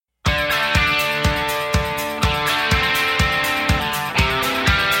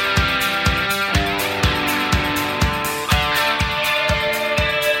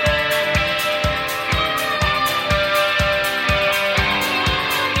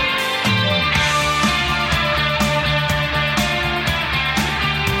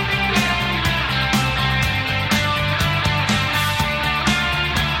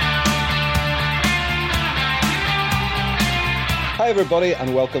everybody,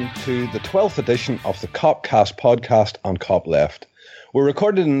 and welcome to the 12th edition of the Copcast podcast on Cop Left. We're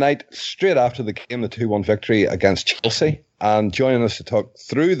recorded tonight straight after the game, the 2-1 victory against Chelsea. And joining us to talk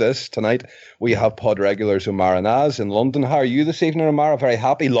through this tonight, we have pod regulars Omar and Az in London. How are you this evening, Omar? Very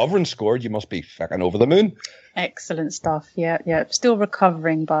happy. Lovren scored. You must be fucking over the moon. Excellent stuff. Yeah. Still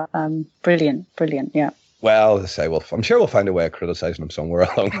recovering, but brilliant. Yeah. Well, as I say, I'm sure we'll find a way of criticising him somewhere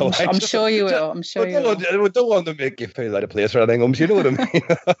along the line. I'm sure you will. We don't want to make you feel out of place or anything, you know what I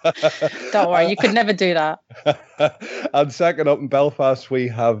mean? Don't worry, you could never do that. And second up in Belfast, we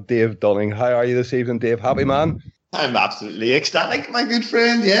have Dave Dunning. How are you this evening, Dave? Happy man? I'm absolutely ecstatic, my good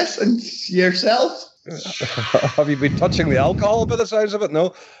friend, yes. And yourself? Have you been touching the alcohol by the sounds of it?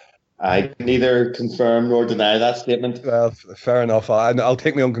 No? I can neither confirm nor deny that statement. Well, fair enough. I'll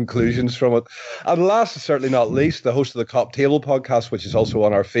take my own conclusions from it. And last, but certainly not least, the host of the Cop Table podcast, which is also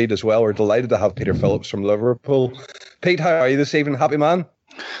on our feed as well. We're delighted to have Peter Phillips from Liverpool. Pete, how are you this evening? Happy man?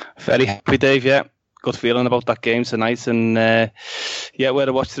 Very happy, Dave, yeah. Good feeling about that game tonight. And we had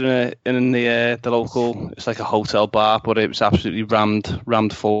watched it in the local, it's like a hotel bar, but it was absolutely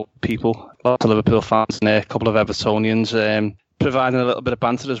rammed full of people. Lots of Liverpool fans and a couple of Evertonians. Providing a little bit of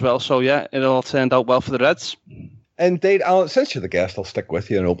banter as well. So, yeah, it all turned out well for the Reds. Indeed, Alan, since you're the guest, I'll stick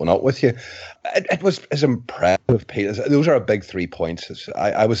with you and open up with you. It was as impressive, Pete. Those are a big 3 points.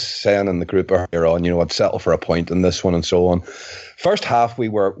 I was saying in the group earlier on, I'd settle for a point in this one and so on. First half, we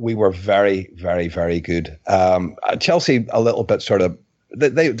were very, very, very good. Chelsea, a little bit sort of,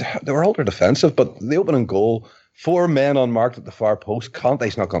 they were ultra defensive, but the opening goal, 4 men unmarked at the far post.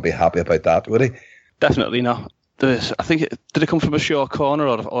 Conte's not going to be happy about that, would he? Definitely not. I think did it come from a short corner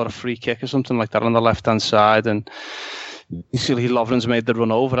or a free kick or something like that on the left hand side, and you see Lovren's made the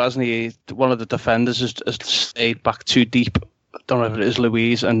run over, hasn't he? One of the defenders has stayed back too deep. I don't know if it is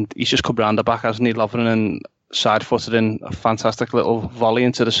Louise, and he's just come round the back, hasn't he, Lovren, and side footed in a fantastic little volley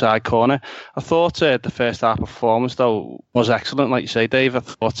into the side corner. I thought the first half performance though was excellent, like you say, Dave. I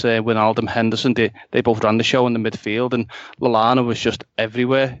thought Wijnaldum, Henderson, they both ran the show in the midfield, and Lallana was just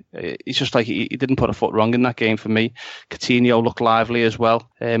everywhere. He's just like he didn't put a foot wrong in that game for me. Coutinho looked lively as well.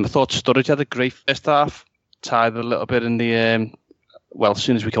 I thought Sturridge had a great first half, tied a little bit in the as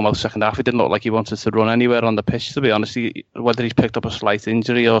soon as we come out second half, he didn't look like he wanted to run anywhere on the pitch, to be honest. Whether he's picked up a slight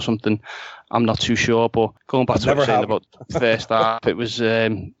injury or something, I'm not too sure. But going back to what you were saying about the first half, it was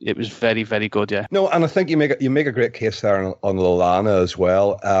very, very good, yeah. No, and I think you make a great case there on Lallana as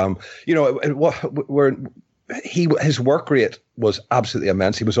well. His work rate was absolutely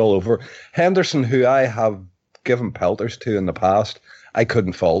immense. He was all over. Henderson, who I have given pelters to in the past, I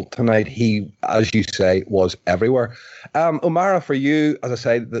couldn't fault tonight. He, as you say, was everywhere. Omar, for you, as I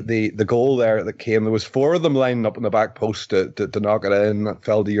say, the goal there that came, there was 4 of them lining up on the back post to knock it in. That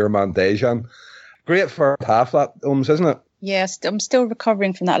fell to your man Dejan. Great first half, that, isn't it? Yes, I'm still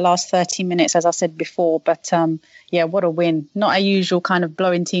recovering from that last 30 minutes, as I said before. But what a win. Not our usual kind of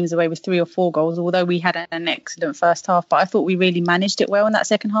blowing teams away with 3 or 4 goals, although we had an excellent first half. But I thought we really managed it well in that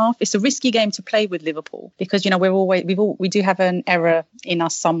second half. It's a risky game to play with Liverpool because, we do have an error in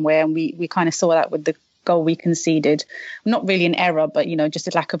us somewhere. And we kind of saw that with the goal we conceded. Not really an error, but, just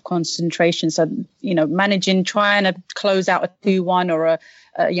a lack of concentration. So, trying to close out a 2-1 or a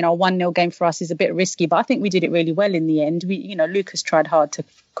 1-0 game for us is a bit risky, but I think we did it really well in the end. Lucas tried hard to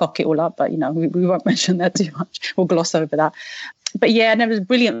cock it all up, but, we won't mention that too much. We'll gloss over that. But yeah, and it was a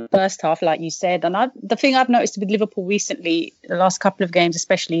brilliant first half, like you said. And the thing I've noticed with Liverpool recently, the last couple of games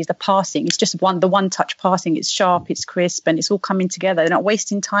especially, is the passing. It's just the one-touch passing. It's sharp, it's crisp, and it's all coming together. They're not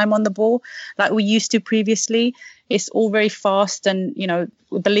wasting time on the ball like we used to previously. It's all very fast, and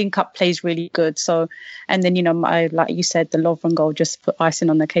the link-up play is really good. So, and then like you said, the Lovren goal just put icing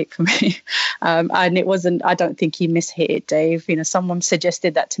on the cake for me. And it wasn't. I don't think he mishit it, Dave. Someone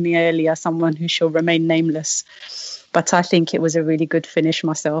suggested that to me earlier. Someone who shall remain nameless. But I think it was a really good finish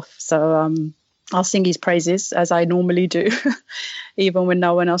myself. So I'll sing his praises as I normally do, even when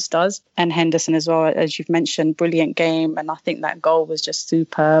no one else does. And Henderson as well, as you've mentioned, brilliant game. And I think that goal was just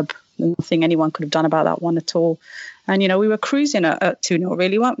superb. Nothing anyone could have done about that one at all. And, we were cruising at 2-0,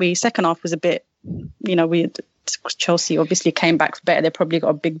 really, weren't we? Second half was a bit, Chelsea obviously came back better. They probably got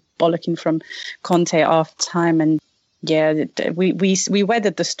a big bollocking from Conte at half time. And yeah, we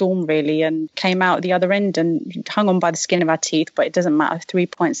weathered the storm really and came out the other end and hung on by the skin of our teeth. But it doesn't matter. 3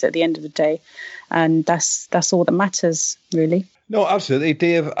 points at the end of the day, and that's all that matters, really. No, absolutely,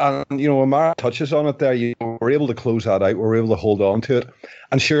 Dave. And Omar touches on it there. We're able to close that out. We're able to hold on to it,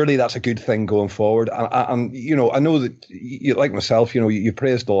 and surely that's a good thing going forward. And I know that you, like myself, you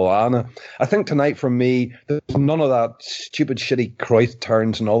praised Lallana. I think tonight, for me, there's none of that stupid, shitty Cruyff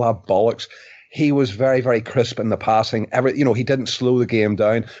turns and all that bollocks. he was very, very crisp in the passing. He didn't slow the game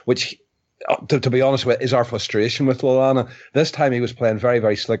down, which, to be honest with, is our frustration with Lallana. This time he was playing very,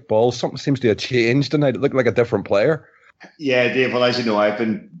 very slick balls. Something seems to have changed tonight. It looked like a different player. Yeah, Dave, well, as you know, I've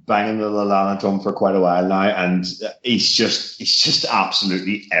been banging the Lallana drum for quite a while now, and he's just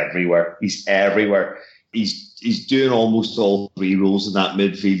absolutely everywhere. He's everywhere. He's doing almost all three roles in that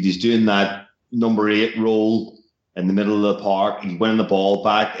midfield. He's doing that number 8 role in the middle of the park. He's winning the ball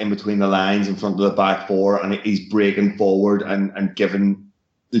back in between the lines in front of the back four, and he's breaking forward and giving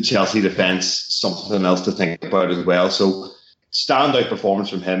the Chelsea defence something else to think about as well. So standout performance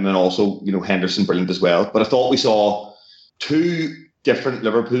from him, and also, Henderson brilliant as well. But I thought we saw two different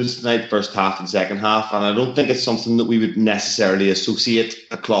Liverpools tonight, first half and second half, and I don't think it's something that we would necessarily associate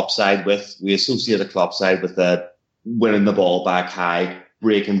a Klopp side with. We associate a Klopp side with winning the ball back high,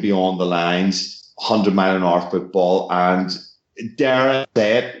 breaking beyond the lines, 100-mile-an-hour football, and dare I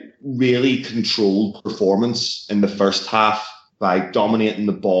say it, really controlled performance in the first half by dominating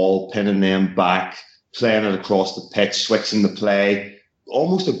the ball, pinning them back, playing it across the pitch, switching the play,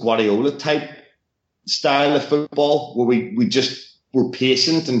 almost a Guardiola type style of football where we just were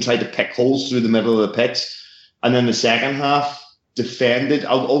patient and tried to pick holes through the middle of the pitch. And then the second half defended,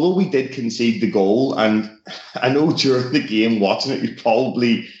 although we did concede the goal. And I know during the game watching it, you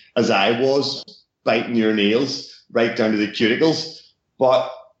probably, as I was, biting your nails right down to the cuticles.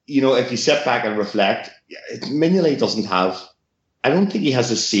 But, if you sit back and reflect, Mignolet I don't think he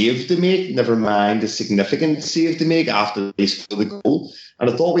has a save to make, never mind a significant save to make after they scored the goal. And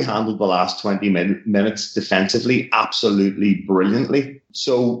I thought we handled the last 20 minutes defensively absolutely brilliantly.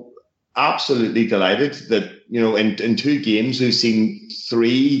 So absolutely delighted that, in 2 games we've seen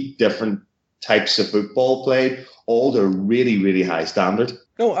 3 different types of football played, all to a really, really high standard.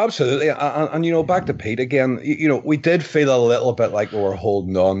 No, absolutely. And back to Pete again, we did feel a little bit like we were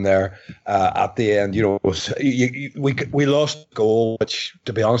holding on there at the end. We lost a goal, which,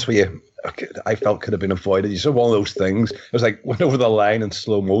 to be honest with you, I felt could have been avoided. It's one of those things. It was like went over the line in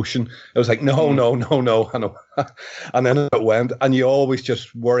slow motion. It was like, no. And then it went. And you always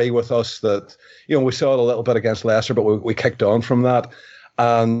just worry with us that, we saw it a little bit against Leicester, but we kicked on from that.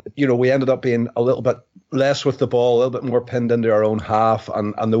 And, we ended up being a little bit less with the ball, a little bit more pinned into our own half,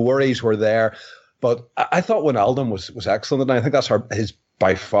 and the worries were there. But I thought Wijnaldum was excellent, and I think that's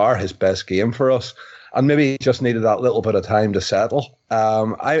by far his best game for us. And maybe he just needed that little bit of time to settle.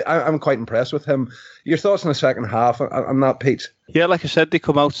 I'm quite impressed with him. Your thoughts on the second half on that, Pete? Yeah, like I said, they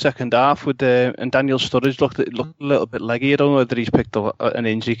come out second half and Daniel Sturridge looked a little bit leggy. I don't know whether he's picked up an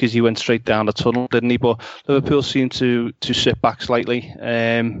injury because he went straight down the tunnel, didn't he? But Liverpool seemed to sit back slightly.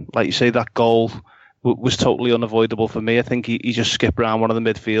 Like you say, that goal was totally unavoidable for me. I think he just skipped around one of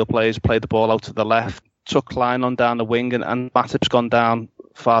the midfield players, played the ball out to the left, took Klein on down the wing, and Matip's gone down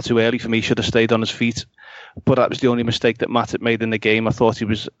far too early for me. He should have stayed on his feet. But that was the only mistake that Matip made in the game. I thought he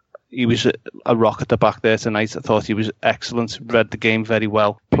was a rock at the back there tonight. I thought he was excellent, read the game very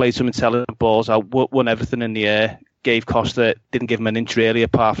well, played some intelligent balls out, won everything in the air, gave Costa, didn't give him an inch really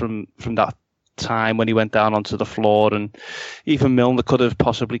apart from that time when he went down onto the floor, and even Milner could have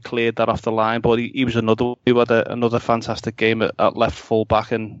possibly cleared that off the line, but he was another who had another fantastic game at left full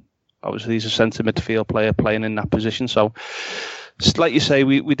back, and obviously he's a centre midfield player playing in that position. So like you say,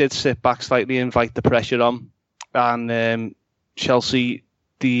 we did sit back slightly, invite the pressure on, and Chelsea,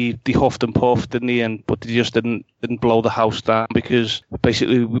 they huffed and puffed, didn't they? But they just didn't blow the house down, because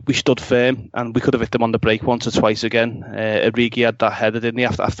basically we stood firm and we could have hit them on the break once or twice again. Origi had that header, didn't he?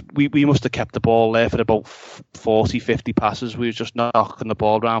 After we must have kept the ball there for about 40, 50 passes. We were just knocking the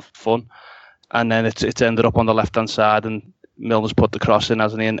ball around for fun, and then it's ended up on the left hand side, and Milner's put the cross in,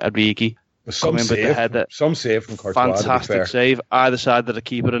 hasn't he? And Origi some save from Courtois. Fantastic save either side of the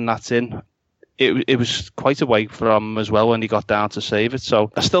keeper, and that's in. It was quite away from him as well when he got down to save it.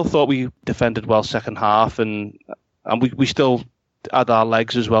 So I still thought we defended well second half, and we still had our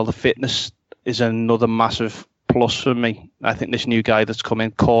legs as well. The fitness is another massive plus for me. I think this new guy that's come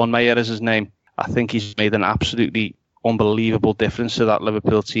in, Kornmeyer is his name, I think he's made an absolutely unbelievable difference to that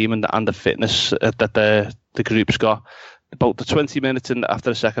Liverpool team, and the fitness that the group's got. About the 20 minutes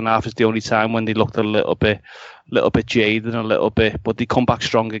after the second half is the only time when they looked a little bit jaded and but they come back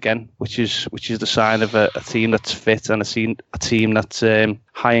strong again, which is the sign of a team that's fit and a team that's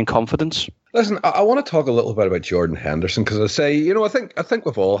high in confidence. Listen, I want to talk a little bit about Jordan Henderson, because I say, I think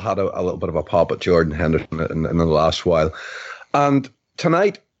we've all had a little bit of a pop at Jordan Henderson in the last while, and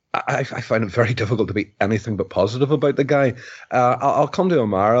tonight I find it very difficult to be anything but positive about the guy. I'll come to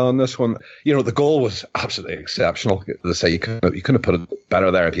Amara on this one. The goal was absolutely exceptional. As I say, you couldn't have put it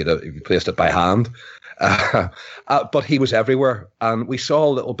better there if you placed it by hand. But he was everywhere, and we saw a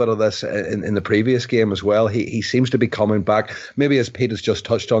little bit of this in the previous game as well. He seems to be coming back. Maybe, as Pete has just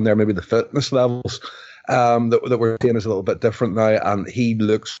touched on there, maybe the fitness levels that we're seeing is a little bit different now, and he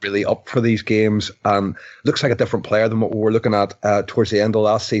looks really up for these games and looks like a different player than what we were looking at towards the end of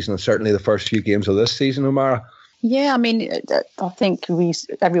last season and certainly the first few games of this season, O'Mara. Yeah, I mean, I think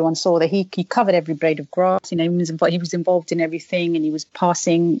everyone saw that he covered every blade of grass. He was involved in everything, and he was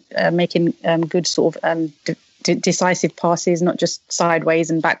passing, making good sort of decisive passes, not just sideways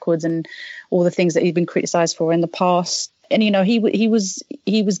and backwards, and all the things that he'd been criticised for in the past. And he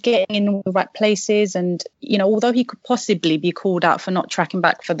was getting in all the right places, and although he could possibly be called out for not tracking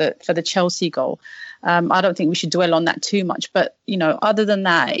back for the Chelsea goal, I don't think we should dwell on that too much. But other than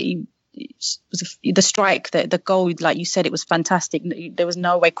that, the strike, the goal, like you said, it was fantastic. There was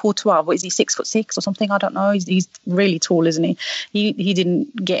no way. Courtois, what is he, 6'6" or something? I don't know. He's really tall, isn't he? He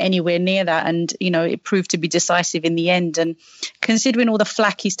didn't get anywhere near that, and it proved to be decisive in the end. And considering all the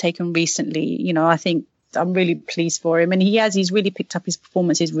flack he's taken recently, I think I'm really pleased for him, and he's really picked up his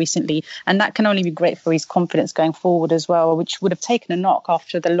performances recently, and that can only be great for his confidence going forward as well, which would have taken a knock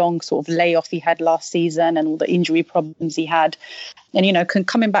after the long sort of layoff he had last season and all the injury problems he had. And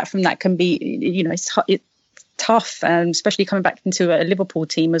coming back from that can be it's tough, especially coming back into a Liverpool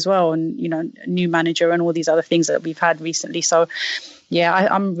team as well, and a new manager and all these other things that we've had recently. So yeah,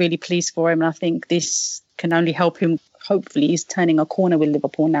 I'm really pleased for him, and I think this can only help him. Hopefully he's turning a corner with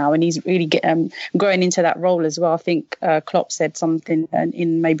Liverpool now, and he's really growing into that role as well. I think Klopp said something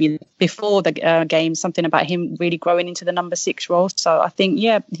in maybe before the game, something about him really growing into the number 6 role. So I think,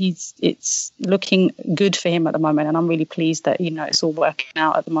 it's looking good for him at the moment, and I'm really pleased that it's all working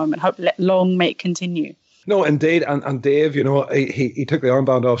out at the moment. Hope long may it continue. No, indeed, and Dave, he took the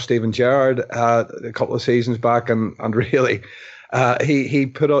armband off Steven Gerrard a couple of seasons back, and really.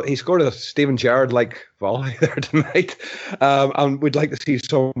 He scored a Steven Gerrard-like volley there tonight, and we'd like to see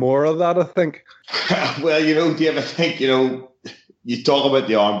some more of that, I think. Well, Dave, I think, you talk about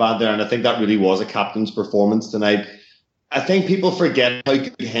the armband there, and I think that really was a captain's performance tonight. I think people forget how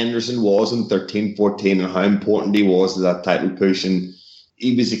good Henderson was in 13-14 and how important he was to that title push, and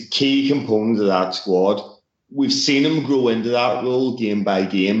he was a key component of that squad. We've seen him grow into that role game by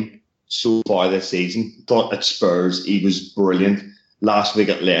game so far this season. Thought at Spurs he was brilliant. Last week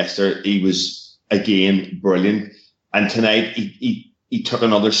at Leicester he was again brilliant, and tonight he took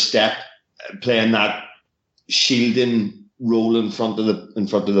another step, playing that shielding role in front of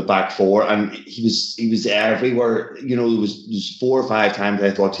the back four, and he was everywhere. There was 4 or 5 times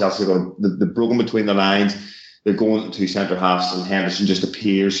I thought Chelsea were going. They're broken between the lines. They're going to 2 centre halves, and Henderson just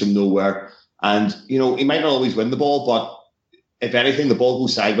appears from nowhere. And he might not always win the ball, but if anything, the ball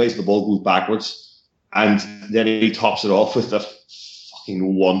goes sideways, the ball goes backwards, and then he tops it off with a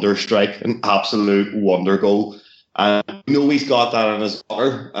fucking wonder strike, an absolute wonder goal. And he's got that in his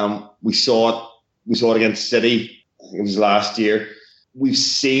water. We saw it against City. I think it was last year. We've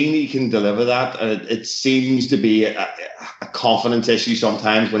seen he can deliver that, and it seems to be a confidence issue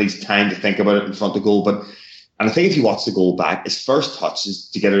sometimes when he's time to think about it in front of goal. And I think if you watch the goal back, his first touch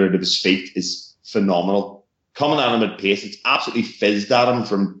to get it out of his feet is phenomenal. Coming at him at pace, it's absolutely fizzed at him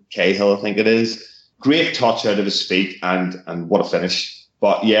from Cahill, I think it is. Great touch out of his feet, and what a finish.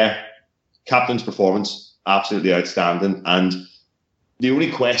 But yeah, captain's performance, absolutely outstanding. And the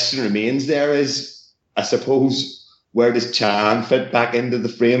only question remains there is, I suppose, where does Can fit back into the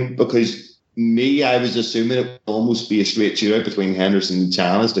frame? Because I was assuming it would almost be a straight shootout between Henderson and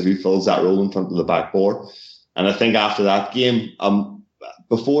Can as to who fills that role in front of the back four. And I think after that game,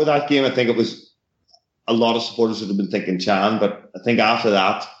 before that game, I think it was a lot of supporters would have been thinking Can, but I think after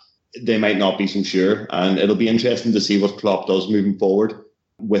that, they might not be so sure. And it'll be interesting to see what Klopp does moving forward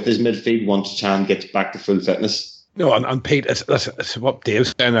with his midfield once Can gets back to full fitness. No, and Pete, it's what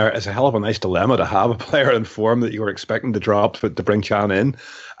Dave's saying there. It's a hell of a nice dilemma to have a player in form that you were expecting to drop to bring Can in.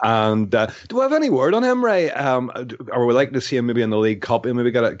 And do we have any word on him, Ray? Or we like to see him maybe in the League Cup and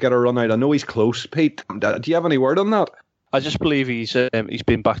maybe get a run out? I know he's close, Pete. Do you have any word on that? I just believe he's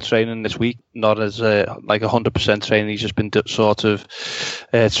been back training this week, not as 100% training. He's just been sort of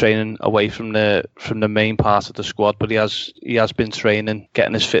training away from the main part of the squad, but he has been training,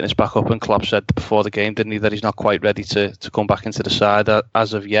 getting his fitness back up. And Klopp said before the game, didn't he, that he's not quite ready to come back into the side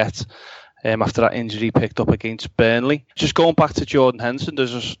as of yet. After that injury he picked up against Burnley. Just going back to Jordan Henderson,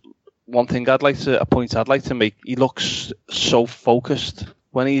 there's just one thing I'd like to make. He looks so focused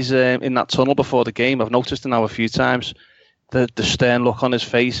when he's in that tunnel before the game. I've noticed it now a few times. The stern look on his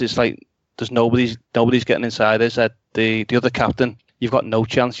face is like there's nobody's getting inside his head. The other captain, you've got no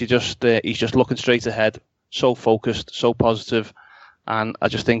chance. He's just looking straight ahead, so focused, so positive, And I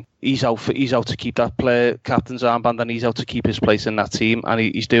just think he's out to keep that player captain's armband, and he's out to keep his place in that team, and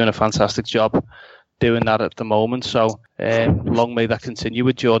he's doing a fantastic job doing that at the moment. So long may that continue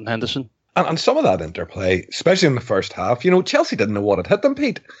with Jordan Henderson. And some of that interplay, especially in the first half, Chelsea didn't know what had hit them,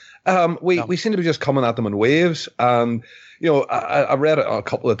 Pete. We seem to be just coming at them in waves. And, I read a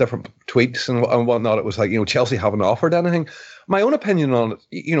couple of different tweets and whatnot. It was like, Chelsea haven't offered anything. My own opinion on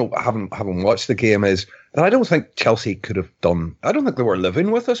it, having watched the game, is that I don't think Chelsea could have done. I don't think they were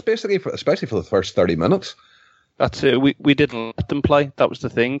living with us, basically, especially for the first 30 minutes. That's it. We didn't let them play. That was the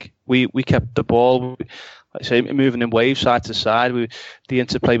thing. We kept the ball, like I say, moving in waves side to side. The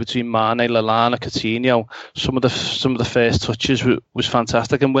interplay between Mane, Lallana, Coutinho. Some of the first touches was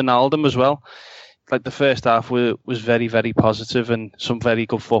fantastic, and Wijnaldum as well. Like the first half was very, very positive and some very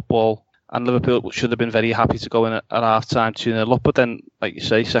good football. And Liverpool should have been very happy to go in at half time 2-0 up. But then, like you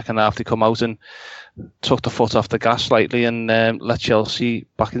say, second half they come out and took the foot off the gas slightly and let Chelsea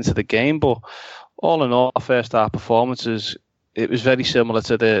back into the game. But all in all, our first half performances, it was very similar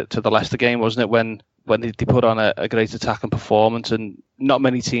to the Leicester game, wasn't it? When they put on a great attacking performance, and not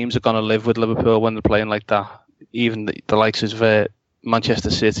many teams are going to live with Liverpool when they're playing like that. Even the likes of Manchester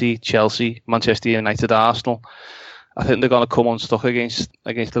City, Chelsea, Manchester United, Arsenal. I think they're going to come unstuck against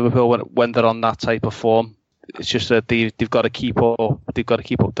Liverpool when they're on that type of form. It's just that they've got to keep up. They've got to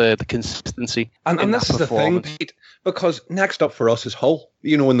keep up the consistency. And this is the thing, Pete, because next up for us is Hull.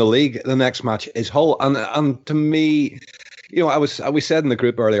 In the league, the next match is Hull, and to me, we said in the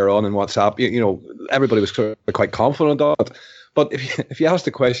group earlier on in WhatsApp, everybody was quite confident of it. But if you ask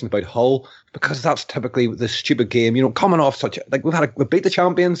the question about Hull, because that's typically the stupid game, coming off such we beat the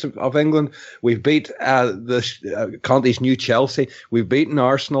champions of England, we've beat Conte's new Chelsea, we've beaten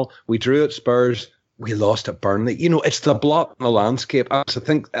Arsenal, we drew at Spurs, we lost at Burnley. It's the blot in the landscape. I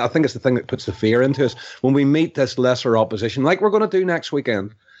think it's the thing that puts the fear into us when we meet this lesser opposition, like we're going to do next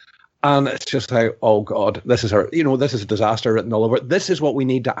weekend. And it's just like, oh God, this is a disaster written all over it. This is what we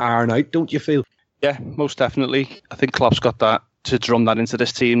need to iron out, don't you feel? Yeah, most definitely. I think Klopp's got that to drum that into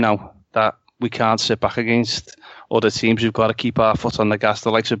this team now, that we can't sit back against other teams. We've got to keep our foot on the gas.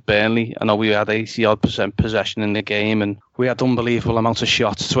 The likes of Burnley, I know we had 80-odd% possession in the game, and we had unbelievable amounts of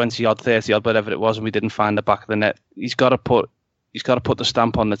shots, 20-odd, 30-odd, whatever it was, and we didn't find the back of the net. He's got to put the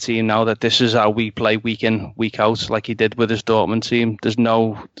stamp on the team now that this is how we play week in, week out, like he did with his Dortmund team. There's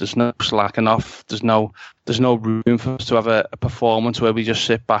no slacking off. There's no room for us to have a performance where we just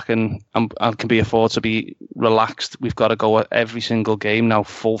sit back and can be afford to be relaxed. We've got to go at every single game now,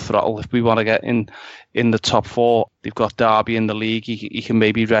 full throttle. If we want to get in the top four, they've got Derby in the league. He can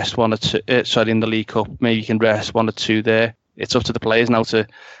maybe rest one or two. In the League Cup, maybe he can rest one or two there. It's up to the players now to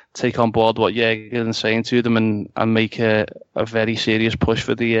take on board what Jürgen's saying to them and make a very serious push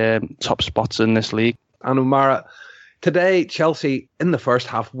for the top spots in this league. And Umara, today Chelsea in the first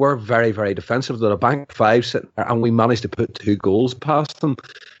half were very, very defensive. They're a bank five sitting there, and we managed to put 2 goals past them.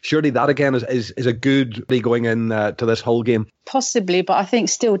 Surely that again is a good going in to this whole game. Possibly, but I think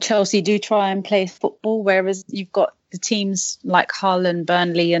still Chelsea do try and play football, whereas you've got the teams like Hull and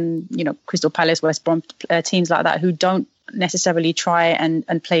Burnley and Crystal Palace, West Brom, teams like that who don't necessarily try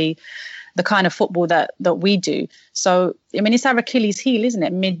and play the kind of football that we do. So it's our Achilles heel, isn't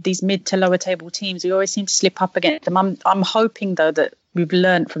it? These mid to lower table teams, we always seem to slip up against them. I'm hoping though that we've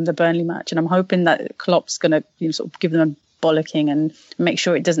learned from the Burnley match, and I'm hoping that Klopp's going to sort of give them a bollocking and make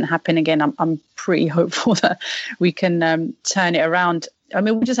sure it doesn't happen again. I'm pretty hopeful that we can turn it around.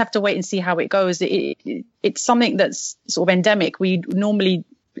 We'll just have to wait and see how it goes. It's something that's sort of endemic. We normally,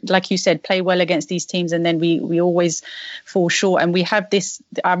 like you said, play well against these teams, and then we always fall short. And we have this,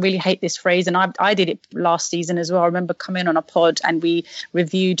 I really hate this phrase, and I did it last season as well. I remember coming on a pod and we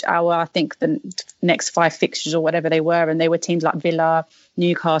reviewed I think the next 5 fixtures or whatever they were, and they were teams like Villa,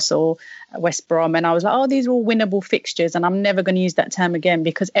 Newcastle, West Brom, and I was like, oh, these are all winnable fixtures, and I'm never going to use that term again,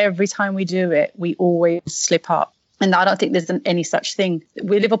 because every time we do it, we always slip up. And I don't think there's any such thing.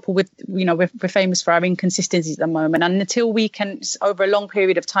 We're Liverpool we're famous for our inconsistencies at the moment. And until we can, over a long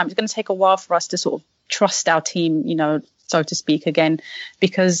period of time, it's going to take a while for us to sort of trust our team, so to speak, again,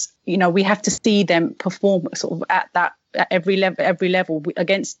 because, we have to see them perform sort of at every level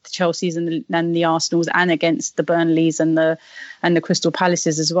against the Chelseas and the Arsenals, and against the Burnleys and the Crystal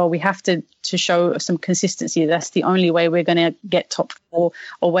Palaces as well. We have to show some consistency. That's the only way we're going to get top 4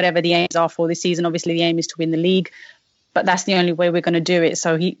 or whatever the aims are for this season. Obviously, the aim is to win the league, but that's the only way we're going to do it.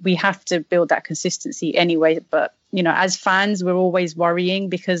 So we have to build that consistency anyway. But as fans, we're always worrying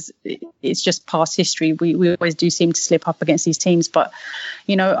because it's just past history. We always do seem to slip up against these teams. But,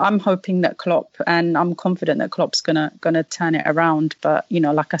 I'm hoping that Klopp, and I'm confident that Klopp's gonna turn it around. But,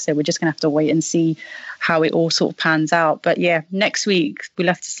 like I said, we're just going to have to wait and see how it all sort of pans out. But, yeah, next week, we'll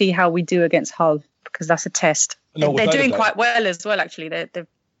have to see how we do against Hull, because that's a test. No, they're doing quite well as well, actually. They've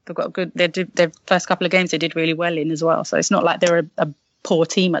got good. Their first couple of games they did really well in as well. So it's not like they're a poor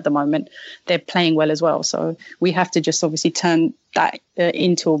team at the moment. They're playing well as well. So we have to just obviously turn that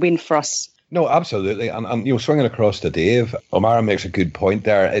into a win for us. No, absolutely. And swinging across to Dave, O'Mara makes a good point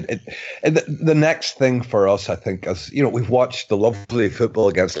there. The next thing for us, I think, is, we've watched the lovely football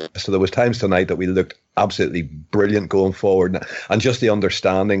against us. So there was times tonight that we looked absolutely brilliant going forward, and just the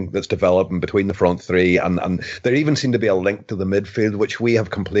understanding that's developing between the front three, and there even seemed to be a link to the midfield, which we have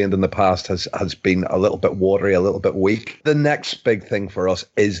complained in the past has been a little bit watery, a little bit weak. The next big thing for us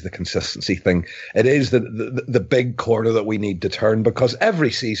is the consistency thing. It is the big corner that we need to turn, because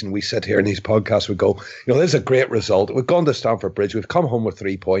every season we sit here in these podcasts, we go, this is a great result. We've gone to Stamford Bridge, we've come home with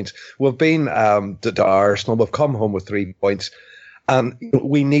 3 points. We've been to Arsenal, we've come home with 3 points. And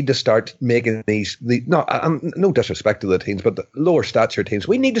we need to start making no disrespect to the teams, but the lower stature teams,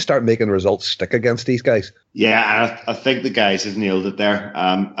 we need to start making results stick against these guys. Yeah, I think the guys have nailed it there.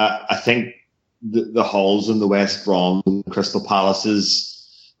 I think the Hulls and the West Brom, Crystal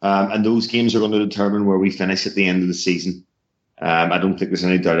Palaces, and those games are going to determine where we finish at the end of the season. I don't think there's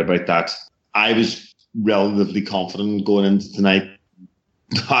any doubt about that. I was relatively confident going into tonight.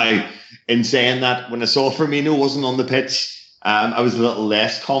 In saying that, when I saw Firmino wasn't on the pitch, I was a little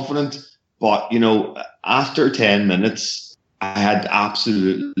less confident, but, after 10 minutes, I had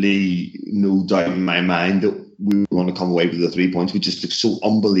absolutely no doubt in my mind that we were going to come away with the 3 points. We just looked so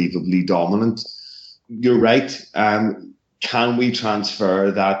unbelievably dominant. You're right. Can we transfer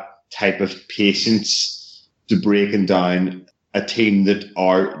that type of patience to breaking down a team that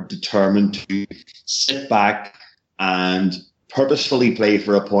are determined to sit back and purposefully play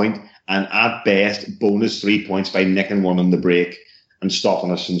for a point, and at best, bonus 3 points by nicking one on the break and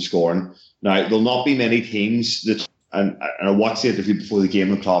stopping us from scoring? Now, there'll not be many teams that, and I watched the interview before the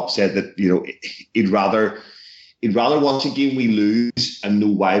game, and Klopp said that, he'd rather watch a game we lose and know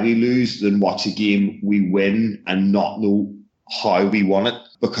why we lose than watch a game we win and not know how we won it,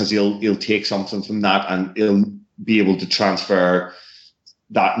 because he'll take something from that and he'll be able to transfer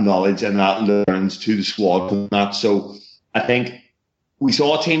that knowledge and that learns to the squad from that. So I think we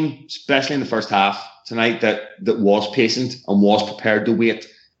saw a team, especially in the first half tonight, that was patient and was prepared to wait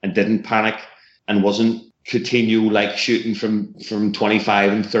and didn't panic and wasn't Coutinho like shooting from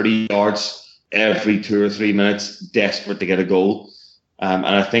 25 and 30 yards every 2 or 3 minutes, desperate to get a goal. And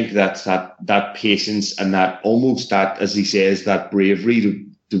I think that's that patience and that almost that, as he says, that bravery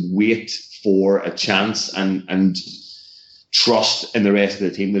to wait for a chance and trust in the rest of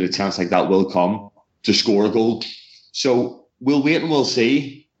the team that a chance like that will come to score a goal. So we'll wait and we'll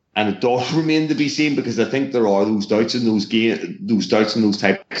see. And it does remain to be seen, because I think there are those doubts in those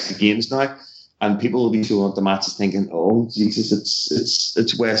types of games now. And people will be showing up the matches thinking, oh, Jesus,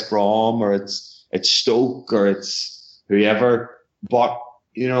 it's West Brom, or it's Stoke, or it's whoever. But,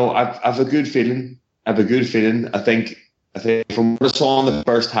 I've a good feeling. I think from what I saw in the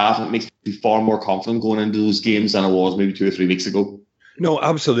first half, it makes me far more confident going into those games than I was maybe 2 or 3 weeks ago. No,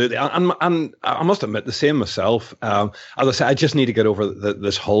 absolutely. And I must admit, the same myself. As I said, I just need to get over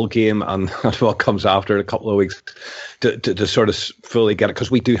this whole game and what comes after a couple of weeks to sort of fully get it,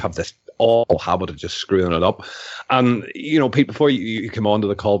 because we do have this awful habit of just screwing it up. And, Pete, before you come on to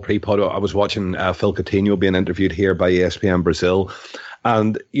the call pre-pod, I was watching Phil Coutinho being interviewed here by ESPN Brazil.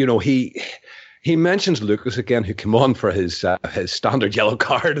 And, he mentions Lucas again, who came on for his standard yellow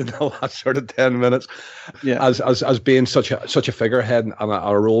card in the last sort of 10 minutes, as being such a figurehead and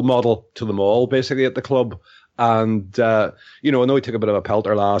a role model to them all, basically, at the club. And, I know he took a bit of a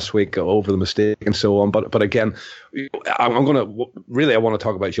pelter last week over the mistake and so on. But again, I want to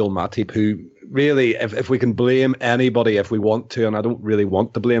talk about Joel Matip, who really, if we can blame anybody, if we want to, and I don't really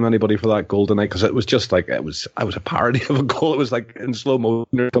want to blame anybody for that goal tonight, because it was just like, it was a parody of a goal. It was like in slow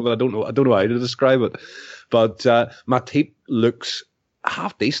motion or something. I don't know how to describe it. But Matip looks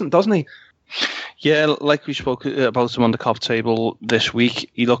half decent, doesn't he? Yeah, like we spoke about him on the COP table this week,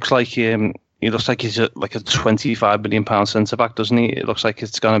 he looks like he's a £25 million centre back, doesn't he? It looks like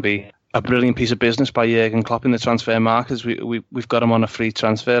it's going to be a brilliant piece of business by Jurgen Klopp in the transfer market. We've got him on a free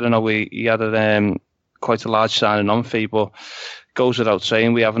transfer. I know he had quite a large signing on fee, but goes without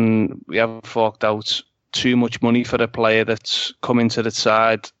saying we haven't forked out too much money for a player that's come into the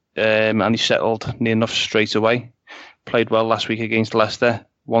side, and he settled near enough straight away. Played well last week against Leicester.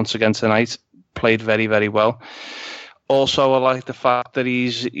 Once again tonight, played very, very well. Also, I like the fact that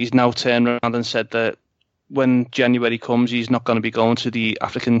he's now turned around and said that when January comes, he's not going to be going to the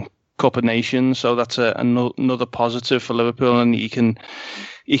African Cup of Nations. So that's another positive for Liverpool, and he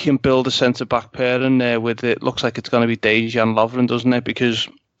can build a centre-back pairing there with it. Looks like it's going to be Dejan Lovren, doesn't it? Because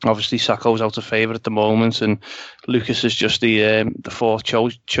obviously Sakho's out of favour at the moment, and Lucas is just the fourth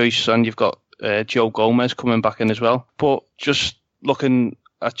choice, and you've got Joe Gomez coming back in as well. But just looking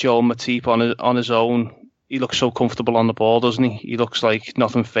at Joel Matip on his own, he looks so comfortable on the ball, doesn't he? He looks like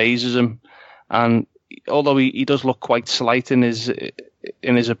nothing phases him, and although he does look quite slight in his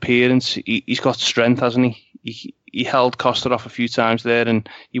appearance, he's got strength, hasn't he? He held Costa off a few times there, and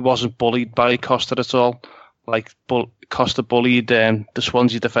he wasn't bullied by Costa at all. Like Costa bullied the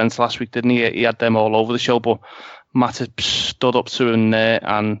Swansea defence last week, didn't he? He had them all over the show, but Matip stood up to him there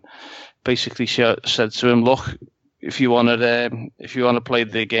and basically said to him, "Look, if you want to play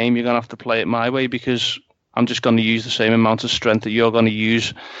the game, you're going to have to play it my way, because I'm just going to use the same amount of strength that you're going to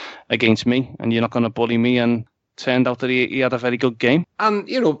use against me, and you're not going to bully me." And turned out that he had a very good game. And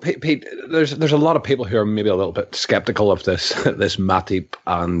Pete, there's a lot of people who are maybe a little bit sceptical of this Matip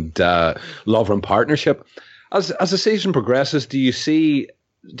and Lovren partnership. As the season progresses, do you think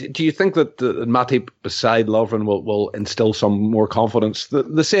that Matip beside Lovren will instill some more confidence?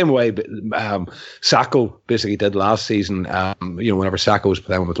 The same way Sakho basically did last season. Whenever Sakho was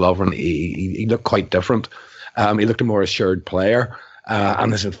playing with Lovren, he looked quite different. He looked a more assured player.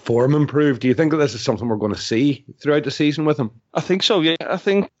 And as his form improved, do you think that this is something we're going to see throughout the season with him? I think so, yeah. I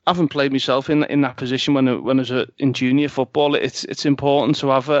think, having played myself in that position when I was in junior football, it's important to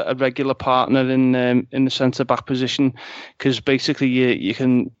have a regular partner in the centre-back position, because basically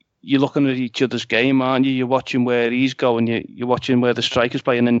you're looking at each other's game, aren't you? You're watching where he's going, you're watching where the striker's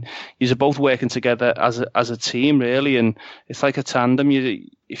playing, and you're both working together as a team, really. And it's like a tandem.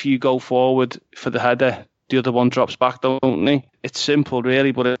 If you go forward for the header, the other one drops back, don't they? It's simple,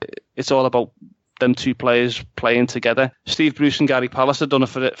 really, but it's all about them two players playing together. Steve Bruce and Gary Palace had done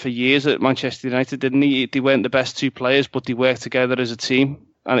it for years at Manchester United, didn't he? They weren't the best two players, but they worked together as a team,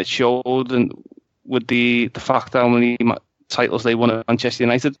 and it showed. And with the fact how many titles they won at Manchester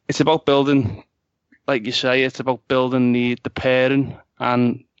United, it's about building, like you say, it's about building the pairing,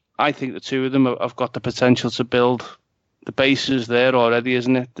 and I think the two of them have got the potential to build. The bases there already,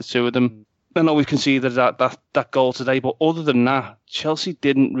 isn't it? The two of them. I know we've conceded that goal today, but other than that, Chelsea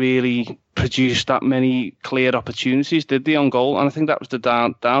didn't really produce that many clear opportunities, did they, on goal? And I think that was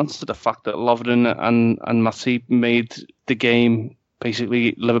down to the fact that Lovren and Matip made the game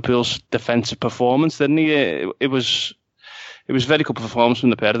basically Liverpool's defensive performance, didn't he? It was a very good performance from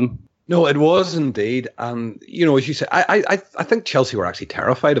the pair of them. No, it was indeed. And, as you say, I think Chelsea were actually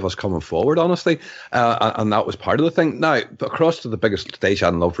terrified of us coming forward, honestly. And that was part of the thing. Now, across to the biggest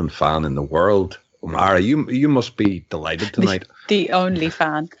Dejan Lovren fan in the world, Mara, you must be delighted tonight. The only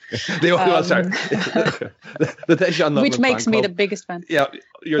fan. The only one, sorry. the Dejan Lovren which makes fan me club. the biggest fan. Yeah.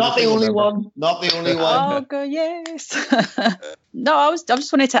 You're not the only one. Not the only one. Oh, God, yes. No, I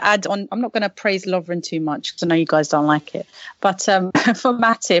just wanted to add on. I'm not going to praise Lovren too much because I know you guys don't like it. But for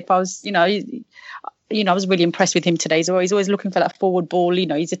Matip, I was, I was really impressed with him today. He's always looking for that forward ball.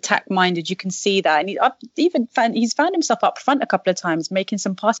 He's attack-minded. You can see that. And he's found himself up front a couple of times, making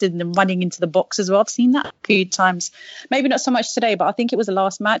some passes and then running into the box as well. I've seen that a few times. Maybe not so much today, but I think it was the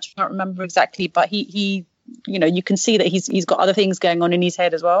last match. I don't remember exactly. But he you can see that he's got other things going on in his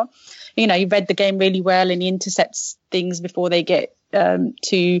head as well. He read the game really well, and he intercepts things before they get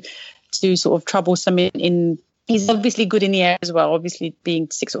to sort of troublesome in. He's obviously good in the air as well, obviously being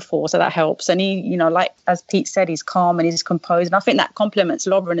 6'4", so that helps. And he, like as Pete said, he's calm and he's composed. And I think that complements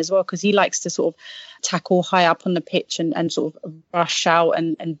Lovren as well, because he likes to sort of tackle high up on the pitch and sort of rush out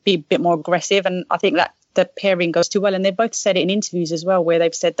and be a bit more aggressive. And I think that the pairing goes too well. And they both said it in interviews as well, where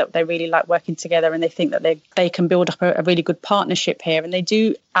they've said that they really like working together and they think that they can build up a really good partnership here. And they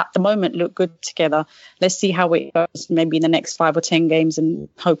do, at the moment, look good together. Let's see how it goes maybe in the next 5 or 10 games, and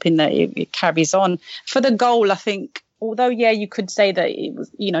hoping that it carries on. For the goal, I think, although, you could say that it was,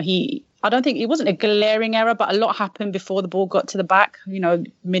 I don't think it wasn't a glaring error, but a lot happened before the ball got to the back.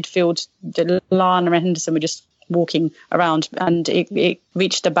 Midfield, Lallana and Henderson were just walking around, and it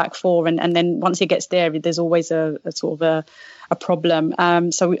reached the back four, and then once it gets there, there's always a sort of a problem.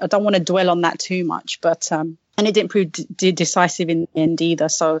 So I don't want to dwell on that too much, but and it didn't prove decisive in the end either.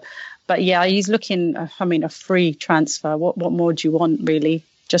 So, but he's looking. A free transfer. What more do you want, really?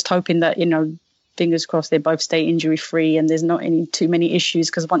 Just hoping that fingers crossed they both stay injury free and there's not too many issues,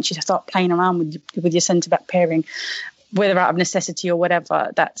 because once you start playing around with your centre back pairing, whether out of necessity or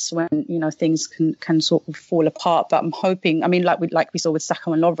whatever, that's when, you know, things can sort of fall apart. But I'm hoping, I mean, like we saw with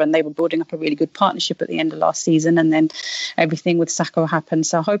Sakho and Lovren, they were building up a really good partnership at the end of last season, and then everything with Sakho happened.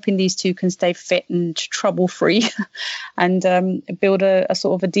 So hoping these two can stay fit and trouble free and build a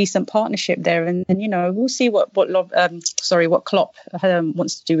sort of a decent partnership there. And you know, we'll see what Klopp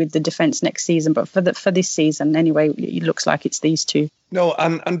wants to do with the defence next season. But for this season anyway, it looks like it's these two. No,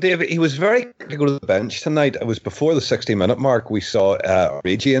 and David, he was very critical to the bench tonight. It was before the 60-minute mark we saw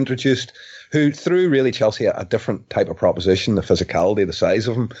Origi introduced, who threw really Chelsea a different type of proposition, the physicality, the size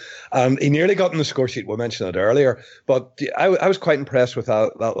of him. And he nearly got in the score sheet. We mentioned it earlier. But I was quite impressed with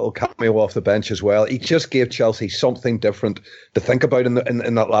that little cameo off the bench as well. He just gave Chelsea something different to think about in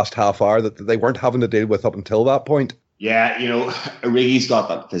that last half hour that they weren't having to deal with up until that point. Yeah, you know, Origi's got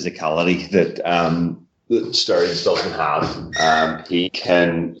that physicality that Sturridge doesn't have. He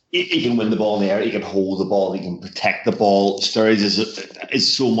can win the ball in the air. He can hold the ball. He can protect the ball. Sturridge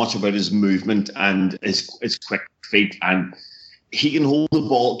is so much about his movement and his quick feet, and he can hold the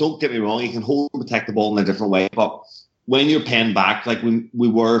ball. Don't get me wrong. He can hold and protect the ball in a different way. But when you're paying back, like we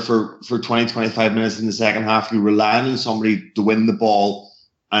were for 20, 25 minutes in the second half, you're relying on somebody to win the ball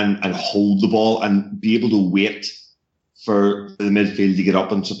and hold the ball and be able to wait for the midfield to get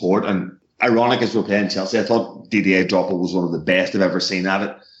up and support. And ironic as we're playing Chelsea, I thought Didier Drogba was one of the best I've ever seen at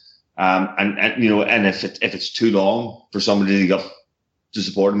it. And you know, and if it's too long for somebody to get up to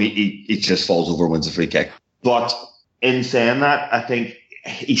support him, he just falls over and wins a free kick. But in saying that, I think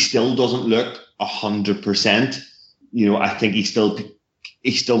he still doesn't look 100%. You know, I think he still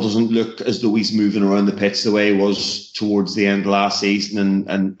doesn't look as though he's moving around the pitch the way he was towards the end of last season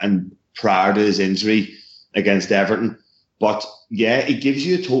and prior to his injury against Everton. But yeah, it gives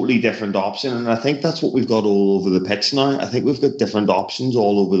you a totally different option. And I think that's what we've got all over the pitch now. I think we've got different options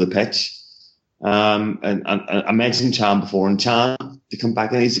all over the pitch. And I mentioned Can before, and Can, to come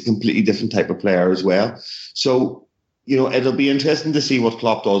back in, he's a completely different type of player as well. So, you know, it'll be interesting to see what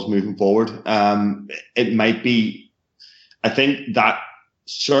Klopp does moving forward. It might be, I think that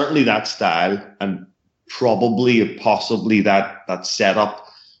certainly that style and possibly that setup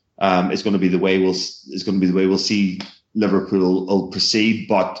is going to be the way we'll see Liverpool will proceed,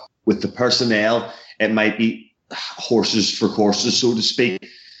 but with the personnel, it might be horses for courses, so to speak,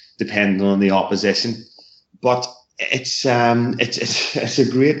 depending on the opposition. But it's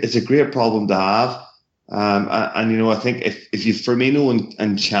a great problem to have. And you know, I think if you Firmino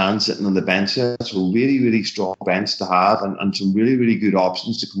and Can sitting on the bench, that's a really, really strong bench to have, and some really, really good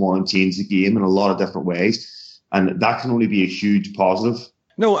options to come on and change the game in a lot of different ways. And that can only be a huge positive.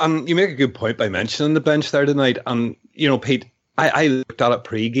 No, and you make a good point by mentioning the bench there tonight. And, you know, Pete, I looked at it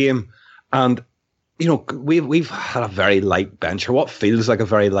pre-game, and, you know, we've had a very light bench, or what feels like a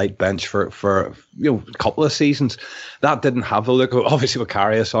very light bench for you know, a couple of seasons. That didn't have the look. Obviously, with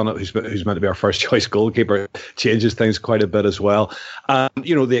Karius on it, who's meant to be our first choice goalkeeper, changes things quite a bit as well. And,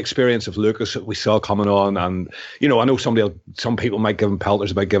 you know, the experience of Lucas that we saw coming on, and, you know, I know some people might give him pelters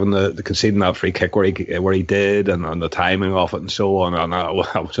about giving the conceding that free kick where he did, and the timing of it and so on. And I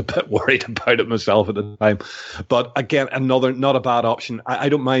was a bit worried about it myself at the time. But again, not a bad option. I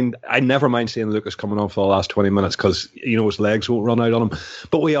don't mind. I never mind seeing Lucas coming on for the last 20 minutes because, you know, his legs won't run out on him.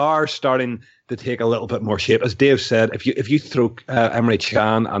 But we are starting to take a little bit more shape. As Dave said, if you throw Emre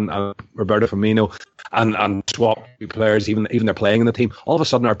Can and Roberto Firmino and swap players, even they're playing in the team, all of a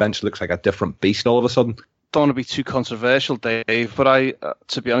sudden our bench looks like a different beast all of a sudden. Don't want to be too controversial, Dave, but I,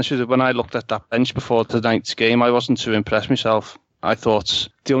 to be honest with you, when I looked at that bench before tonight's game, I wasn't too impressed myself. I thought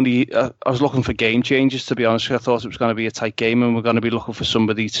I was looking for game changes, to be honest. I thought it was going to be a tight game and we're going to be looking for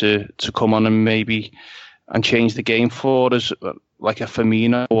somebody to come on and change the game for us, like a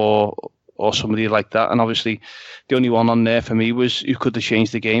Firmino or somebody like that. And obviously the only one on there for me who could have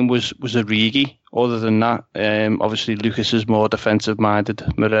changed the game was Origi. Other than that, obviously Lucas is more defensive minded.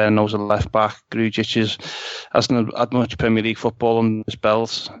 Moreno's a left back. Grujic hasn't had much Premier League football on his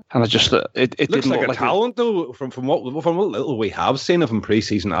belt, and I just it looks didn't like look a like talent though. From what little we have seen of him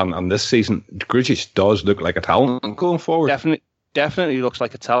pre-season and this season, Grujic does look like a talent going forward. Definitely looks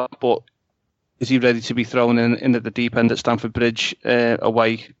like a talent, but is he ready to be thrown in at the deep end at Stamford Bridge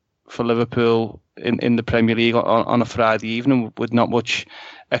away for Liverpool in the Premier League on a Friday evening with not much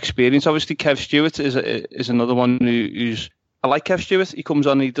experience? Obviously, Kev Stewart is another one who's. I like Kev Stewart. He comes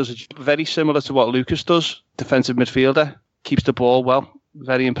on, he does it very similar to what Lucas does. Defensive midfielder, keeps the ball well.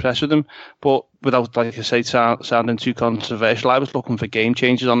 Very impressed with him. But without, like I say, sounding too controversial, I was looking for game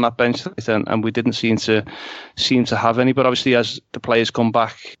changes on that bench, and we didn't seem to have any. But obviously, as the players come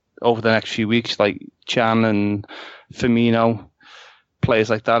back over the next few weeks, like Can and Firmino,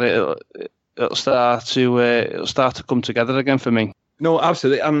 players like that, it'll start to come together again for me. No,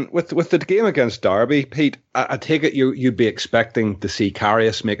 absolutely. And with the game against Derby, Pete, I take it you'd be expecting to see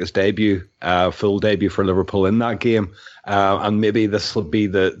Karius make his debut, full debut for Liverpool in that game, and maybe this will be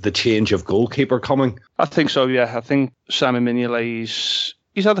the change of goalkeeper coming. I think so. Yeah, I think Simon Mignolet,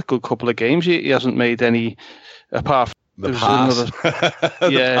 he's had a good couple of games. He hasn't made any apart from the pass.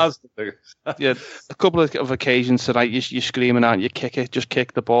 Yeah, a couple of occasions tonight. You're screaming out, you kick it, just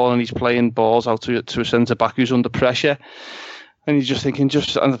kick the ball, and he's playing balls out to a centre back who's under pressure. And you're just thinking,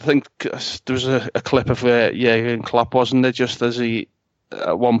 and I think there was a clip of Jurgen Klopp, wasn't there, just as he,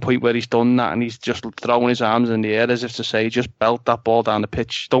 at one point where he's done that and he's just throwing his arms in the air as if to say, just belt that ball down the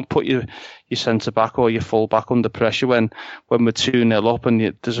pitch. Don't put your centre-back or your full-back under pressure when we're 2-0 up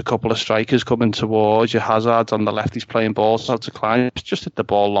and there's a couple of strikers coming towards you. Hazard on the left, he's playing balls out to Klein. Just hit the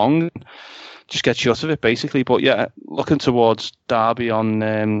ball long. Just get shut of it, basically. But yeah, looking towards Derby on,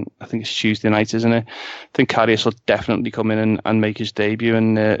 I think it's Tuesday night, isn't it? I think Karius will definitely come in and make his debut,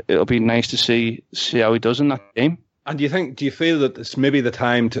 and it'll be nice to see how he does in that game. And do you feel that it's maybe the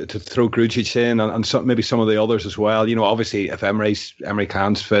time to throw Grujic in and maybe some of the others as well? You know, obviously, if Emery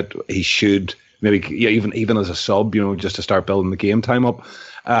Can's fit, he should maybe even as a sub, you know, just to start building the game time up.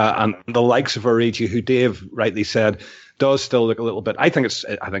 And the likes of Origi, who Dave rightly said does still look a little bit. I think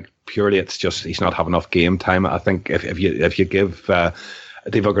purely it's just he's not having enough game time. I think if you give Divock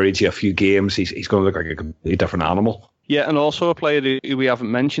Origi a few games, he's going to look like a completely different animal. Yeah, and also a player who we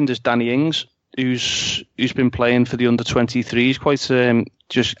haven't mentioned is Danny Ings, who's been playing for the under-23s.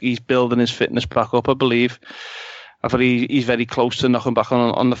 Quite he's building his fitness back up, I believe. I think he's very close to knocking back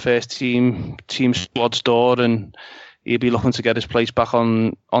on the first team squad's door, and he'll be looking to get his place back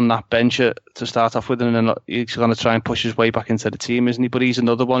on that bench to start off with, and then he's going to try and push his way back into the team, isn't he? But he's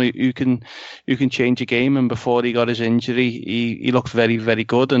another one who can change a game. And before he got his injury, he looked very, very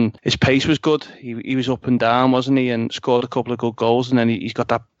good, and his pace was good. He was up and down, wasn't he? And scored a couple of good goals, and then he's got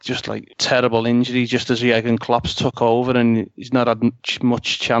that just like terrible injury just as Jurgen Klopp's took over, and he's not had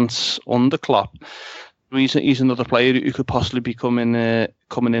much chance under Klopp. He's another player who could possibly be coming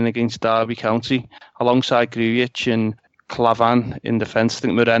in against Derby County alongside Grujic and Klavan in defence. I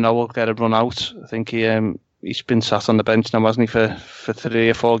think Moreno will get a run out. I think he's been sat on the bench now, hasn't he, for 3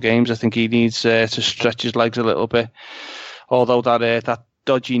 or 4 games. I think he needs to stretch his legs a little bit. Although that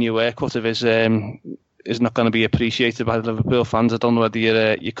dodgy new haircut of his is not going to be appreciated by the Liverpool fans. I don't know whether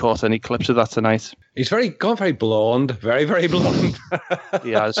you caught any clips of that tonight. He's gone very blonde, very, very blonde.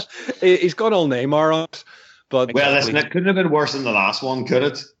 He has. He's got all Neymar on it. But well, listen, it couldn't have been worse than the last one, could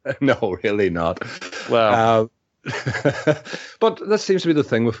it? No, really not. Well, but that seems to be the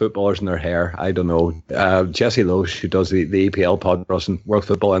thing with footballers and their hair. I don't know. Jesse Loesch, who does the EPL pod for us and World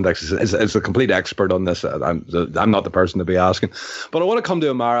Football Index, is a complete expert on this. I'm not the person to be asking. But I want to come to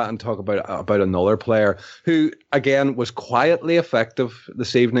Amara and talk about another player who, again, was quietly effective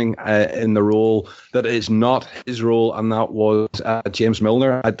this evening in the role that is not his role, and that was James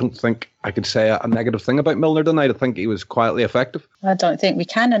Milner. I don't think I could say a negative thing about Milner tonight. I think he was quietly effective. I don't think we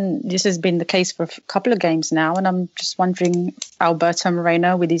can, and this has been the case for a couple of games now, and I'm just wondering, Alberto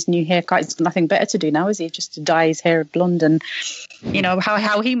Moreno with his new haircut, he's got nothing better to do now, is he? Just to dye his hair blonde, and you know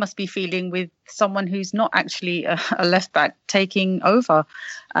how he must be feeling with someone who's not actually a left back taking over.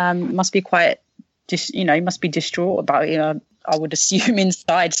 Must be quite, he must be distraught about it. I would assume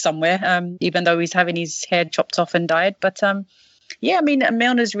inside somewhere, even though he's having his hair chopped off and dyed, but. Yeah, I mean,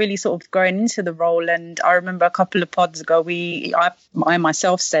 Milner's really sort of growing into the role, and I remember a couple of pods ago, I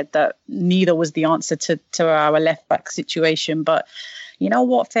myself said that neither was the answer to our left back situation. But you know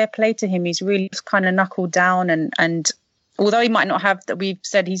what? Fair play to him. He's really kind of knuckled down, and although he might not have that, we've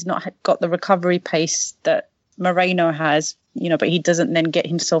said he's not got the recovery pace that Moreno has, but he doesn't then get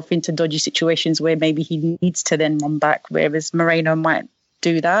himself into dodgy situations where maybe he needs to then run back, whereas Moreno might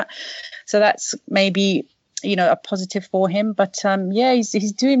do that. So that's maybe a positive for him. But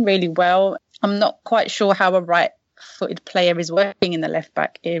he's doing really well. I'm not quite sure how a right-footed player is working in the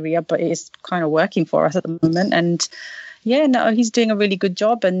left-back area, but it's kind of working for us at the moment. And he's doing a really good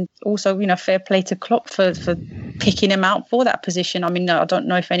job. And also, fair play to Klopp for picking him out for that position. I mean, I don't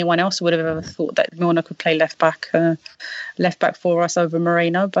know if anyone else would have ever thought that Milner could play left-back for us over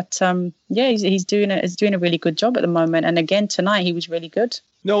Moreno. But he's doing a really good job at the moment. And again, tonight he was really good.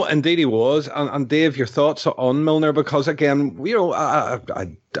 No, indeed he was. And Dave, your thoughts on Milner? Because again, we've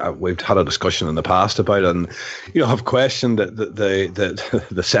had a discussion in the past about it, and have questioned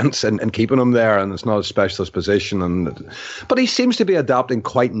the sense in keeping him there, and it's not a specialist position, but he seems to be adapting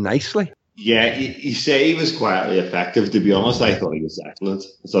quite nicely. Yeah, you say he was quietly effective. To be honest, I thought he was excellent.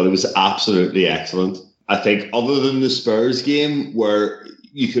 I thought he was absolutely excellent. I think other than the Spurs game where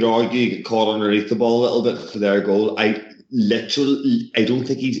you could argue he got caught underneath the ball a little bit for their goal. I don't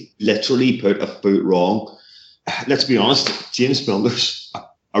think he's literally put a foot wrong. Let's be honest, James Milner's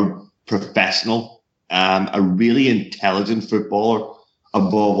a professional, a really intelligent footballer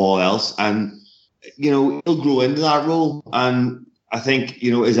above all else. And, he'll grow into that role. And I think,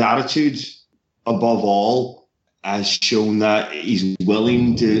 his attitude above all has shown that he's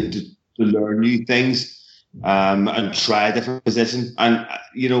willing to learn new things and try a different position. And,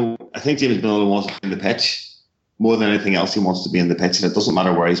 I think James Milner wants to be in the pitch. More than anything else, he wants to be in the pitch, and it doesn't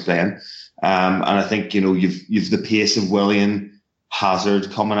matter where he's playing. And I think, you've the pace of Willian,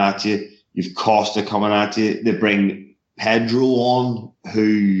 Hazard coming at you, you've Costa coming at you. They bring Pedro on,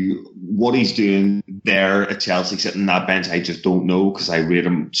 what he's doing there at Chelsea, sitting on that bench, I just don't know, because I rate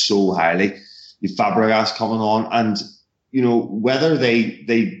him so highly. You've Fabregas coming on, and, whether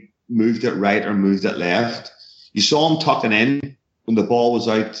they moved it right or moved it left, you saw him tucking in when the ball was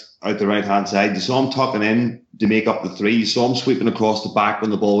out the right-hand side. You saw him tucking in to make up the three. You saw him sweeping across the back when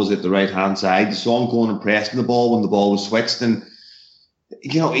the ball was at the right-hand side. You saw him going and pressing the ball when the ball was switched. And,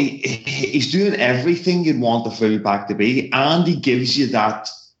 he's doing everything you'd want the full-back to be. And he gives you that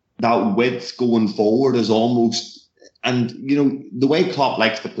width going forward is almost... And, the way Klopp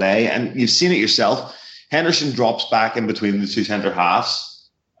likes to play, and you've seen it yourself, Henderson drops back in between the two centre-halves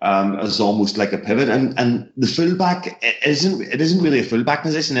as almost like a pivot, and the fullback it isn't really a fullback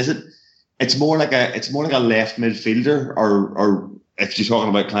position, is it? It's more like a left midfielder, or if you're talking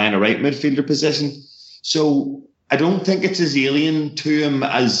about Klein, a right midfielder position. So I don't think it's as alien to him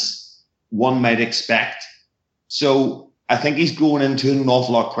as one might expect. So I think he's going into it an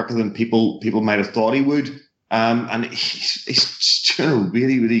awful lot quicker than people might have thought he would, and he's doing a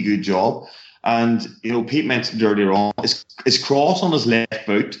really, really good job. And, Pete mentioned earlier on, his cross on his left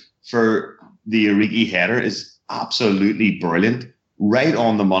foot for the Origi header is absolutely brilliant, right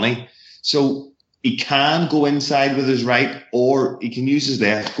on the money. So he can go inside with his right, or he can use his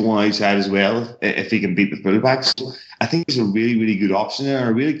left going outside as well if he can beat the fullback. So I think it's a really, really good option there, and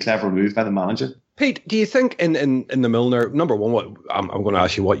a really clever move by the manager. Pete, do you think in the Milner, number one, I'm going to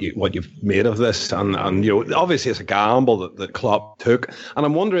ask you what you've made of this, and obviously it's a gamble that Klopp took, and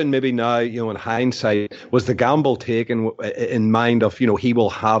I'm wondering maybe now, in hindsight, was the gamble taken in mind of he will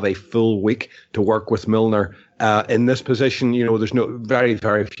have a full week to work with Milner in this position? There's no very,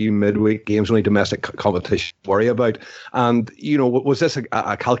 very few midweek games, only domestic competition to worry about, and was this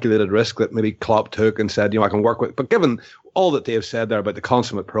a calculated risk that maybe Klopp took and said, I can work with, but given all that Dave said there about the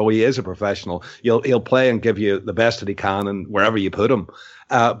consummate pro, he is a professional. He'll play and give you the best that he can, and wherever you put him.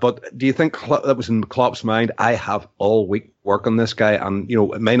 But do you think that was in Klopp's mind? I have all week work on this guy, and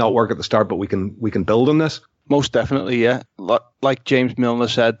it may not work at the start, but we can build on this. Most definitely, yeah. Like James Milner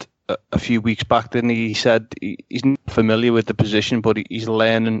said a few weeks back, didn't he? He said he's not familiar with the position, but he's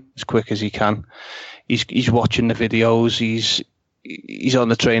learning as quick as he can. He's watching the videos. He's on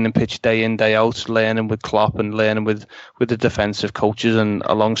the training pitch day in, day out, learning with Klopp and learning with the defensive coaches and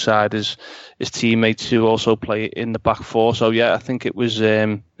alongside his teammates who also play in the back four. So yeah, I think it was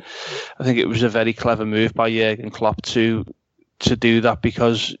a very clever move by Jurgen Klopp to do that,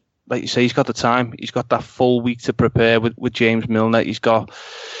 because, like you say, he's got the time. He's got that full week to prepare with James Milner. He's got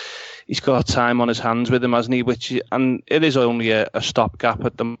time on his hands with him, hasn't he? And it is only a stopgap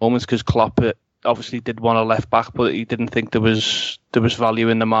at the moment, because Klopp obviously did want a left back, but he didn't think there was value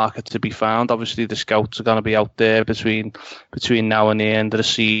in the market to be found. Obviously, the scouts are going to be out there between now and the end of the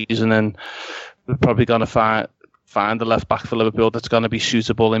season, and we're probably going to find a left back for Liverpool that's going to be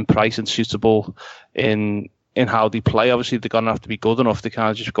suitable in price and suitable in how they play. Obviously, they're going to have to be good enough. They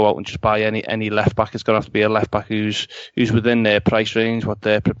can't just go out and just buy any left back. It's going to have to be a left back who's within their price range, what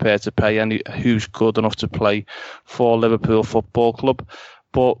they're prepared to pay, and who's good enough to play for Liverpool Football Club.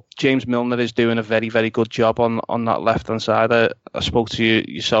 But James Milner is doing a very, very good job on that left-hand side. I spoke to you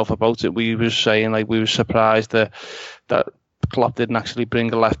yourself about it. We were saying, we were surprised that Klopp didn't actually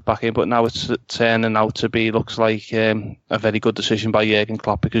bring a left back in, but now it's turning out to be, looks like a very good decision by Jurgen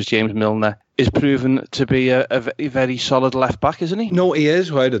Klopp, because James Milner is proven to be a very solid left back, isn't he? No, he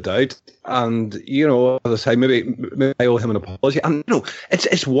is, without a doubt. And, as I say, maybe I owe him an apology. And,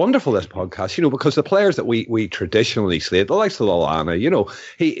 it's wonderful, this podcast, because the players that we traditionally slate, the likes of Lallana,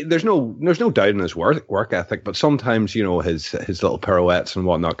 there's no doubt in his work ethic, but sometimes, his little pirouettes and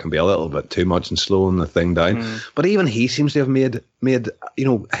whatnot can be a little bit too much and slowing the thing down. But even he seems to have made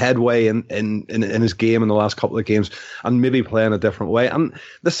headway in his game in the last couple of games, and maybe playing a different way. And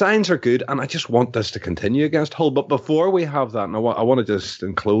the signs are good, and I just want this to continue against Hull. But before we have that, and I want to just,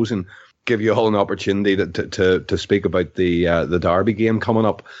 in closing, give you all an opportunity to speak about the Derby game coming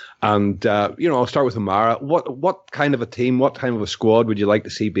up. And I'll start with Amara. What kind of a team, what kind of a squad would you like to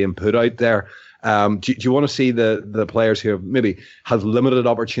see being put out there? Do you want to see the players who have limited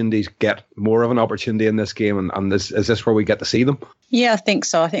opportunities get more of an opportunity in this game? And is this where we get to see them? Yeah, I think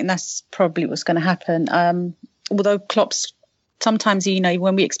so. I think that's probably what's going to happen. Although Klopp's sometimes,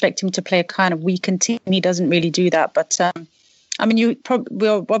 when we expect him to play a kind of weakened team, he doesn't really do that. But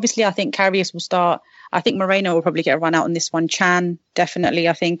obviously, I think Karius will start. I think Moreno will probably get a run out on this one. Chan, definitely.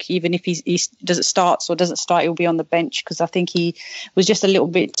 I think even if he doesn't start, he'll be on the bench, because I think he was just a little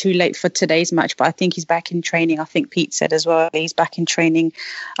bit too late for today's match. But I think he's back in training. I think Pete said as well, he's back in training.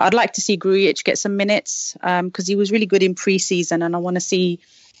 I'd like to see Grujic get some minutes, because he was really good in pre-season, and I want to see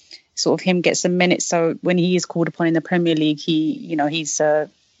sort of him get some minutes. So when he is called upon in the Premier League, he's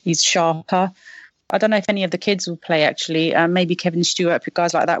sharper. I don't know if any of the kids will play, actually. Maybe Kevin Stewart,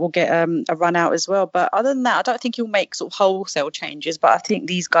 guys like that will get a run out as well. But other than that, I don't think he'll make sort of wholesale changes. But I think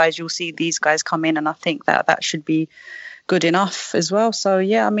you'll see these guys come in, and I think that should be good enough as well. So,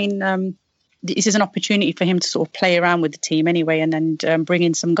 yeah, this is an opportunity for him to sort of play around with the team anyway, and then bring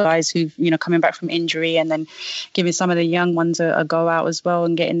in some guys who've, coming back from injury, and then giving some of the young ones a go out as well,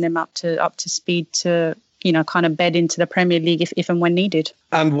 and getting them up to speed to kind of bed into the Premier League if and when needed.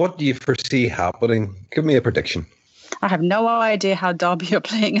 And what do you foresee happening? Give me a prediction. I have no idea how Derby are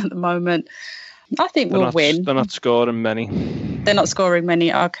playing at the moment. I think we'll win. They're not scoring many. They're not scoring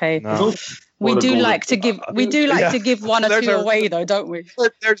many. Okay. No. We do like to give one or two away, though, don't we?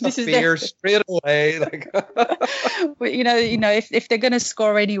 There's a fear straight away. But, if they're going to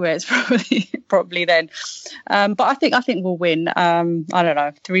score anywhere, it's probably then. But I think we'll win. I don't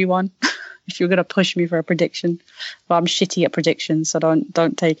know, 3-1. If you're going to push me for a prediction. But I'm shitty at predictions, so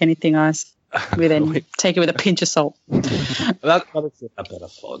don't take anything else. Take it with a pinch of salt. That's a bit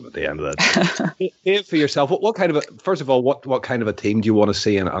of fun at the end of that. Dave, for yourself, what kind of first of all, what kind of a team do you want to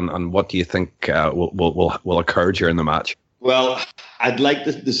see, and what do you think will occur during the match? Well, I'd like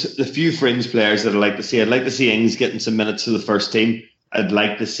the few fringe players that I'd like to see. I'd like to see Ings getting some minutes to the first team. I'd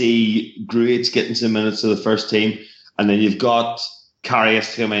like to see Grujic getting some minutes to the first team, and then you've got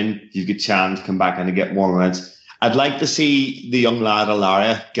Karius to come in, you've got Chan to come back in and get more minutes. I'd like to see the young lad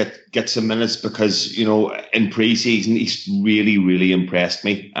Alaria get some minutes, because in pre-season he's really, really impressed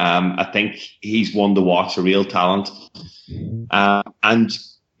me. I think he's one to watch, a real talent. And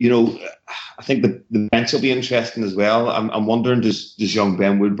I think the bench will be interesting as well. I'm wondering, does young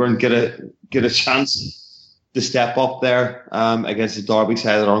Ben Woodburn get a chance to step up there against the Derby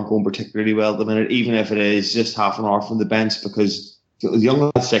side that aren't going particularly well at the minute, even if it is just half an hour from the bench, because the young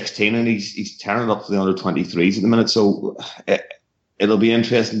lad's 16 and he's turning up to the under 23s at the minute. So it'll be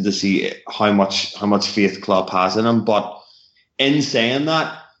interesting to see how much faith Klopp has in him. But in saying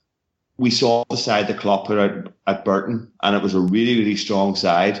that, we saw the side that Klopp put out at Burton, and it was a really, really strong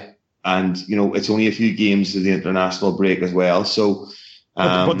side. And it's only a few games to the international break as well. So,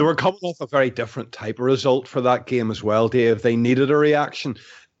 but they were coming off a very different type of result for that game as well, Dave. They needed a reaction.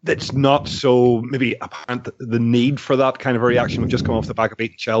 That's not so maybe apparent, the need for that kind of a reaction. We've just come off the back of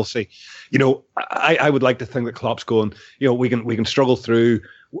beating Chelsea. I would like to think that Klopp's going, we can struggle through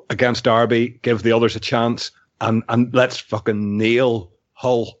against Derby, give the others a chance, and let's fucking nail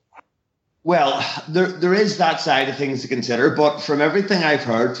Hull. Well, there is that side of things to consider, but from everything I've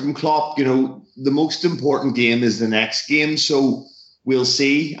heard from Klopp, the most important game is the next game. So we'll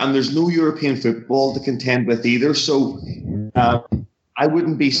see. And there's no European football to contend with either. So I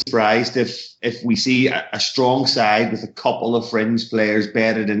wouldn't be surprised if we see a strong side with a couple of fringe players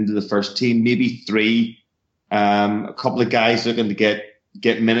bedded into the first team, maybe 3, a couple of guys looking to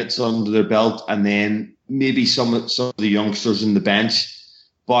get minutes under their belt, and then maybe some of the youngsters in the bench.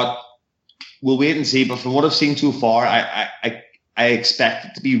 But we'll wait and see. But from what I've seen so far, I expect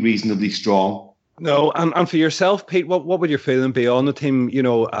it to be reasonably strong. No, and for yourself, Pete, what would your feeling be on the team?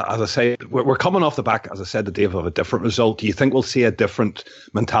 As I say, we're coming off the back, as I said to Dave, of a different result. Do you think we'll see a different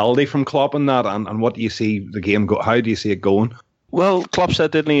mentality from Klopp in that? And what do you see the game go? How do you see it going? Well, Klopp said,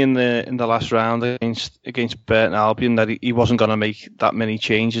 didn't he, in the last round against Burton Albion, that he wasn't going to make that many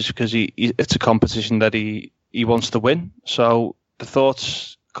changes because it's a competition that he wants to win. So the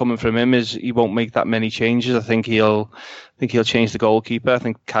thoughts coming from him is he won't make that many changes. I think he'll change the goalkeeper. I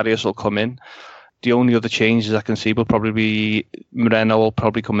think Karius will come in. The only other changes I can see will probably be Moreno will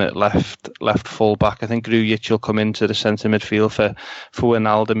probably come at left full back. I think Grujic will come into the centre midfield for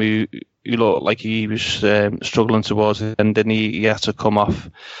Wijnaldum, who looked like he was struggling towards the end, and he had to come off.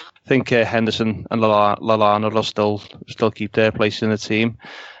 I think Henderson and Lallana will still keep their place in the team.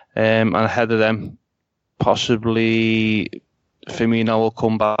 And ahead of them, possibly Firmino will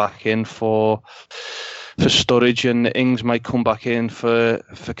come back in for Sturridge, and Ings might come back in for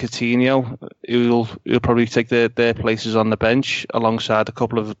Coutinho. He'll probably take their places on the bench alongside a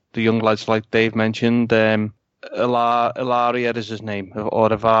couple of the young lads like Dave mentioned. Ilaria is his name, or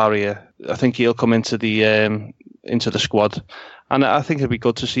Avaria. I think he'll come into the squad. And I think it'd be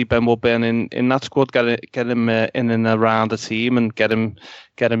good to see Ben Woodburn in that squad, get him in and around the team, and get him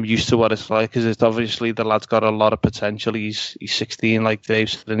used to what it's like. Because it's obviously the lad's got a lot of potential. He's 16, like Dave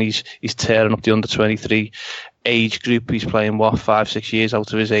said, and he's tearing up the under-23 age group. He's playing 5-6 years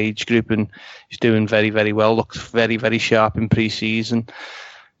out of his age group, and he's doing very, very well. Looks very, very sharp in pre-season.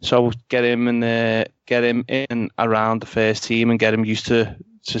 So get him in around the first team and get him used to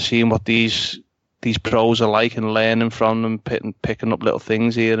seeing what these pros are like and learning from them, picking up little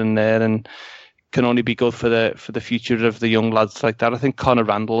things here and there, and can only be good for the future of the young lads like that. I think Conor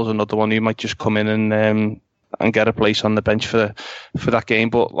Randall is another one who might just come in and get a place on the bench for that game.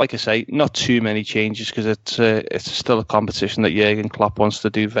 But like I say, not too many changes, because it's still a competition that Jurgen Klopp wants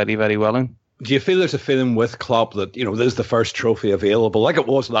to do very, very well in. Do you feel there's a feeling with Klopp that, this is the first trophy available, like it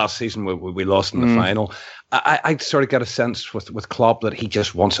was last season when we lost in the final? I sort of get a sense with Klopp that he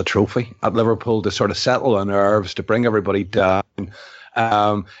just wants a trophy at Liverpool to sort of settle the nerves, to bring everybody down.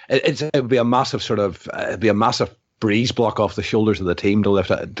 It would be a massive breeze block off the shoulders of the team to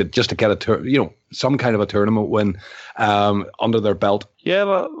lift it, just to get some kind of a tournament win under their belt. Yeah,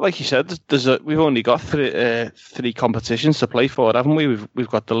 well, like you said, we've only got three competitions to play for, haven't we? We've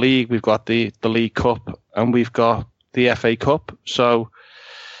got the league, we've got the League Cup, and we've got the FA Cup. So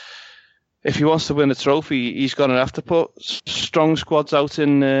if he wants to win a trophy, he's going to have to put strong squads out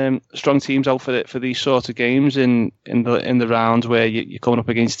strong teams out for these sort of games in the rounds where you're coming up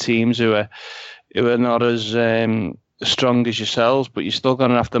against teams who are not as strong as yourselves, but you're still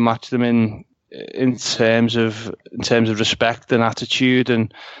going to have to match them in terms of respect and attitude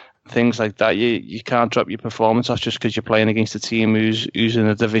and things like that. You can't drop your performance off just because you're playing against a team who's in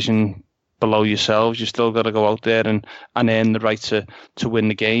a division below yourselves. You still got to go out there and earn the right to win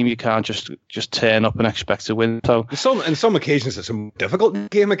the game. You can't just turn up and expect to win. So in some occasions it's a difficult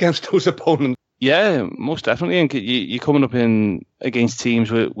game against those opponents. Yeah, most definitely. And you're coming up against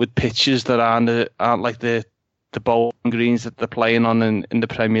teams with pitches that aren't like the bowling greens that they're playing on in the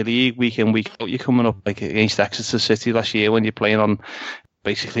Premier League week in, week out. You're coming up like against Exeter City last year when you're playing on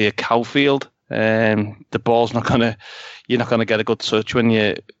basically a cow field. The ball's you're not gonna get a good touch when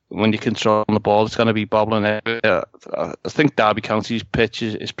you control the ball. It's gonna be bobbling everywhere. I think Derby County's pitch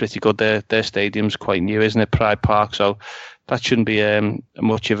is pretty good. Their stadium's quite new, isn't it? Pride Park. So that shouldn't be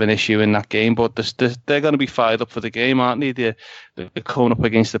much of an issue in that game. But they're going to be fired up for the game, aren't they? They're coming up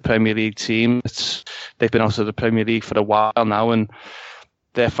against the Premier League team. They've been out of the Premier League for a while now, and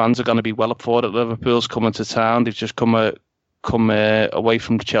their fans are going to be well up for it. Liverpool's coming to town. They've just come away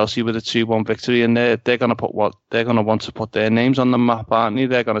from Chelsea with a 2-1 victory, and they're going to want to put their names on the map, aren't they?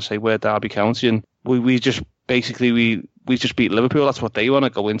 They're going to say we're Derby County, and we just beat Liverpool. That's what they want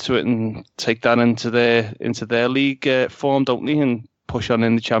to go into it and take that into their league form, don't they? And push on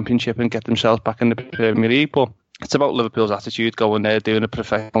in the Championship and get themselves back in the Premier League. But it's about Liverpool's attitude, going there, doing a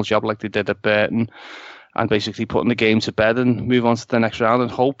professional job like they did at Burton, and basically putting the game to bed and move on to the next round.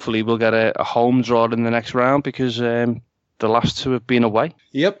 And hopefully we'll get a home draw in the next round, because the last two have been away.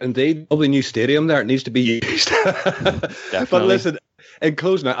 Yep, indeed. Lovely new stadium there. It needs to be used. But listen, in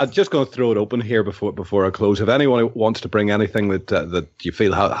closing, I'm just going to throw it open here before I close. If anyone wants to bring anything that you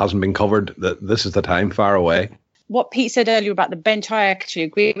feel hasn't been covered, that this is the time. Far away. What Pete said earlier about the bench, I actually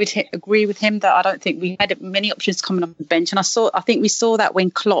agree with him that I don't think we had many options coming off the bench. And I think we saw that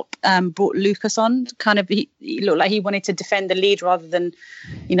when Klopp brought Lucas on. Kind of, he looked like he wanted to defend the lead rather than,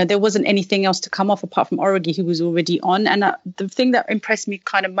 there wasn't anything else to come off apart from Origi, who was already on. And the thing that impressed me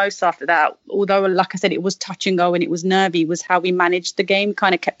kind of most after that, although like I said, it was touch and go and it was nervy, was how we managed the game.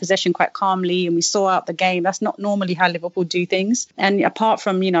 Kind of kept possession quite calmly, and we saw out the game. That's not normally how Liverpool do things. And apart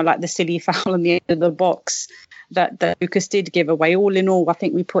from like the silly foul on the end of the box that Lucas did give away, all in all, I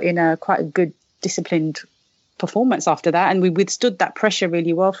think we put in quite a good disciplined performance after that, and we withstood that pressure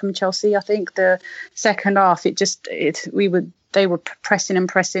really well from Chelsea. I think the second half, they were pressing and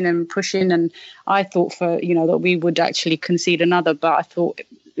pushing, and I thought that we would actually concede another, but I thought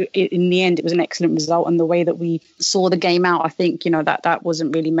in the end it was an excellent result, and the way that we saw the game out, I think that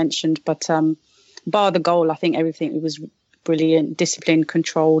wasn't really mentioned, but bar the goal, I think everything was brilliant, disciplined,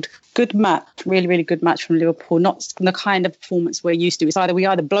 controlled. Good match, really, really good match from Liverpool. Not the kind of performance we're used to. It's either we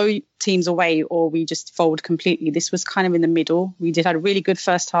blow teams away or we just fold completely. This was kind of in the middle. We had a really good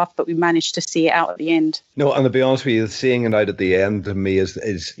first half, but we managed to see it out at the end. No, and to be honest with you, seeing it out at the end to me is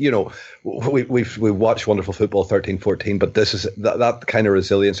we've watched wonderful football 13-14, but this is that kind of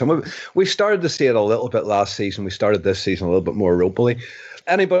resilience. And we started to see it a little bit last season. We started this season a little bit more ropily.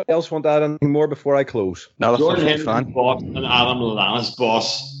 Anybody else want to add anything more before I close? No, Jordan Henderson bought an Adam Lallana's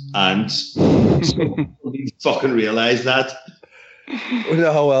boss, and he fucking realised that.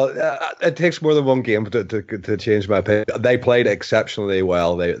 No, well, it takes more than one game to change my opinion. They played exceptionally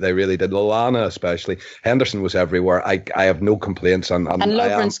well. They really did. Lallana especially. Henderson was everywhere. I have no complaints. And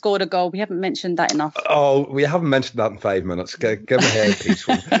Lovren scored a goal. We haven't mentioned that enough. Oh, we haven't mentioned that in 5 minutes. Give me a head piece.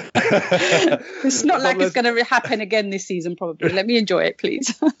 It's not like it's going to happen again this season, probably. Let me enjoy it,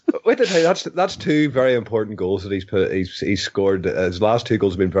 please. Wait a minute, that's two very important goals that he's scored. His last two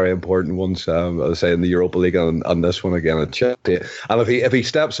goals have been very important ones, I say, in the Europa League and this one again at Chelsea. And if he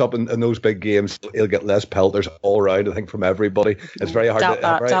steps up in those big games, he'll get less pelters all round, I think, from everybody. It's very hard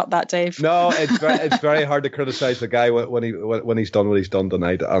doubt that, Dave. No, it's very hard to criticise the guy when he's done what he's done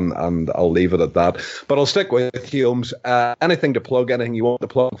tonight, and I'll leave it at that. But I'll stick with you, Holmes. Anything to plug, anything you want to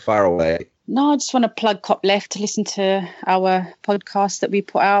plug, fire away. No, I just want to plug Cop Left to listen to our podcast that we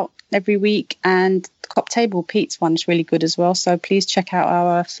put out every week, and Cop Table, Pete's one, is really good as well. So please check out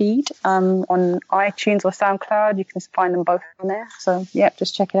our feed on iTunes or SoundCloud. You can find them both on there. So yeah,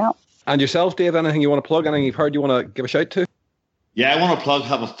 just check it out. And yourself, Dave, anything you want to plug? Anything you've heard you want to give a shout to? Yeah, I want to plug.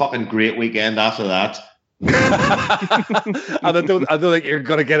 Have a fucking great weekend after that. And I don't think you're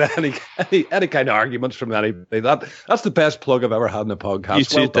going to get any kind of arguments from anybody. That's the best plug I've ever had in a podcast. You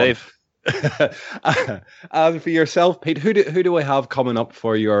too, Dave. And for yourself, Pete, who do I have coming up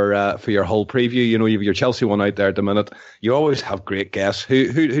for your Hull preview? You know, you have your Chelsea one out there at the minute. You always have great guests.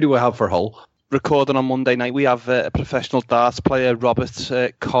 Who do I have for Hull? Recording on Monday night, we have a professional darts player, Robert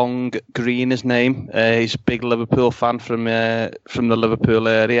Kong Green, his name. He's a big Liverpool fan from the Liverpool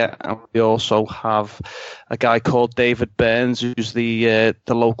area, and we also have a guy called David Burns, who's the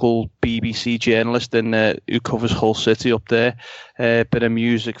local BBC journalist who covers Hull City up there. Bit of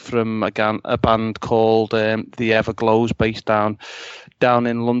music from a band called The Everglows, based down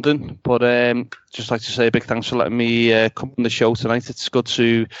in London. But just like to say a big thanks for letting me come on the show tonight. It's good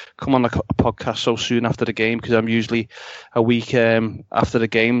to come on a podcast so soon after the game, because I'm usually a week after the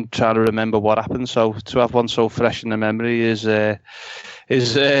game trying to remember what happened. So to have one so fresh in the memory is a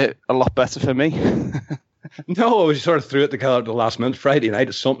lot better for me. No, I was sort of threw it together at the last minute. Friday night,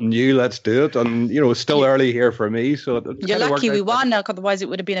 it's something new. Let's do it. And it's still early here for me, so you're lucky we won. Otherwise, it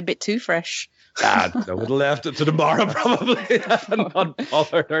would have been a bit too fresh. I would have left it to tomorrow probably and not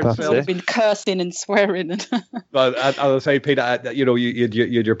bothered ourselves. We've been cursing and swearing. But I'll say, Peter, you had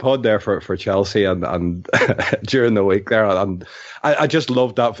your pod there for Chelsea and during the week there, and I just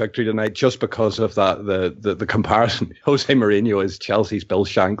loved that victory tonight just because of that the comparison. Jose Mourinho is Chelsea's Bill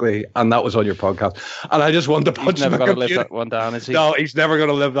Shankly, and that was on your podcast. And I just wanted to punch him. He's never going to live that one down, is he? No, he's never going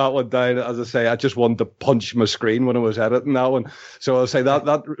to live that one down. As I say, I just wanted to punch my screen when I was editing that one. So I'll say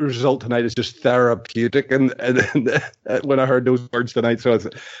that result tonight is just therapeutic, and when I heard those words tonight, so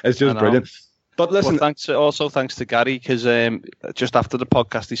it's just brilliant. But listen, thanks to Gary, because just after the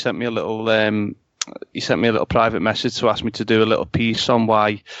podcast he sent me a little private message to ask me to do a little piece on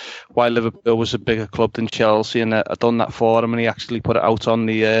why Liverpool was a bigger club than Chelsea, and I done that for him, and he actually put it out on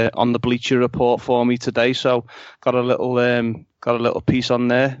the Bleacher Report for me today. So got a little piece on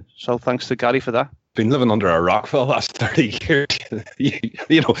there. So thanks to Gary for that. Been living under a rock for the last 30 years.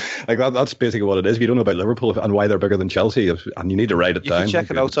 Like that's basically what it is. If you don't know about Liverpool and why they're bigger than Chelsea, and you need to write it down. You can check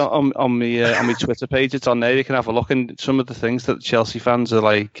it out on my Twitter page. It's on there. You can have a look, and some of the things that Chelsea fans are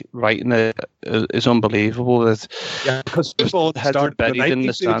like writing there is unbelievable. Because football heads are buried in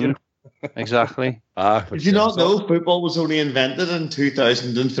the sand. Exactly. Did you not know football was only invented in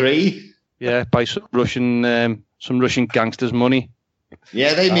 2003? Yeah, by some Russian gangsters' money.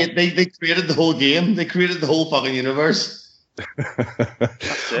 Yeah, they created the whole game. They created the whole fucking universe.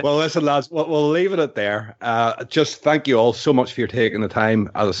 Well, listen, lads, we'll leave it at there. Just thank you all so much for your taking the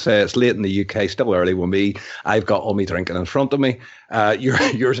time. As I say, it's late in the UK, still early with me. I've got all my drinking in front of me.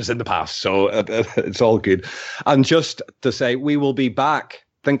 Yours is in the past, so it's all good. And just to say, we will be back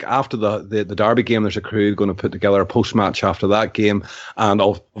think after the Derby game, there's a crew going to put together a post-match after that game, and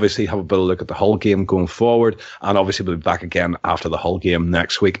I'll obviously have a bit of a look at the Hull game going forward, and obviously we'll be back again after the Hull game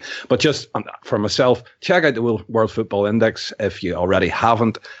next week. But just for myself, check out the World Football Index if you already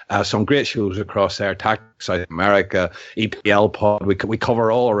haven't. Some great shows across there, Tactics South America, EPL pod. We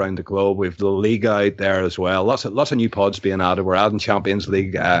cover all around the globe. We've the Liga out there as well. Lots of new pods being added. We're adding Champions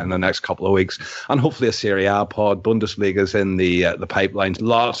League in the next couple of weeks, and hopefully a Serie A pod. Bundesliga's in the pipelines.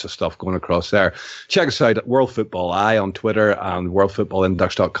 Lots of stuff going across there. Check us out at World Football Eye on Twitter and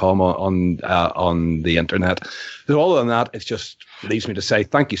worldfootballindex.com on the internet. So other than that, it just leaves me to say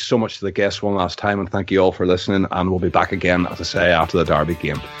thank you so much to the guests one last time, and thank you all for listening, and we'll be back again, as I say, after the Derby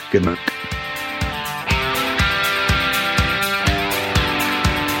game. Good night.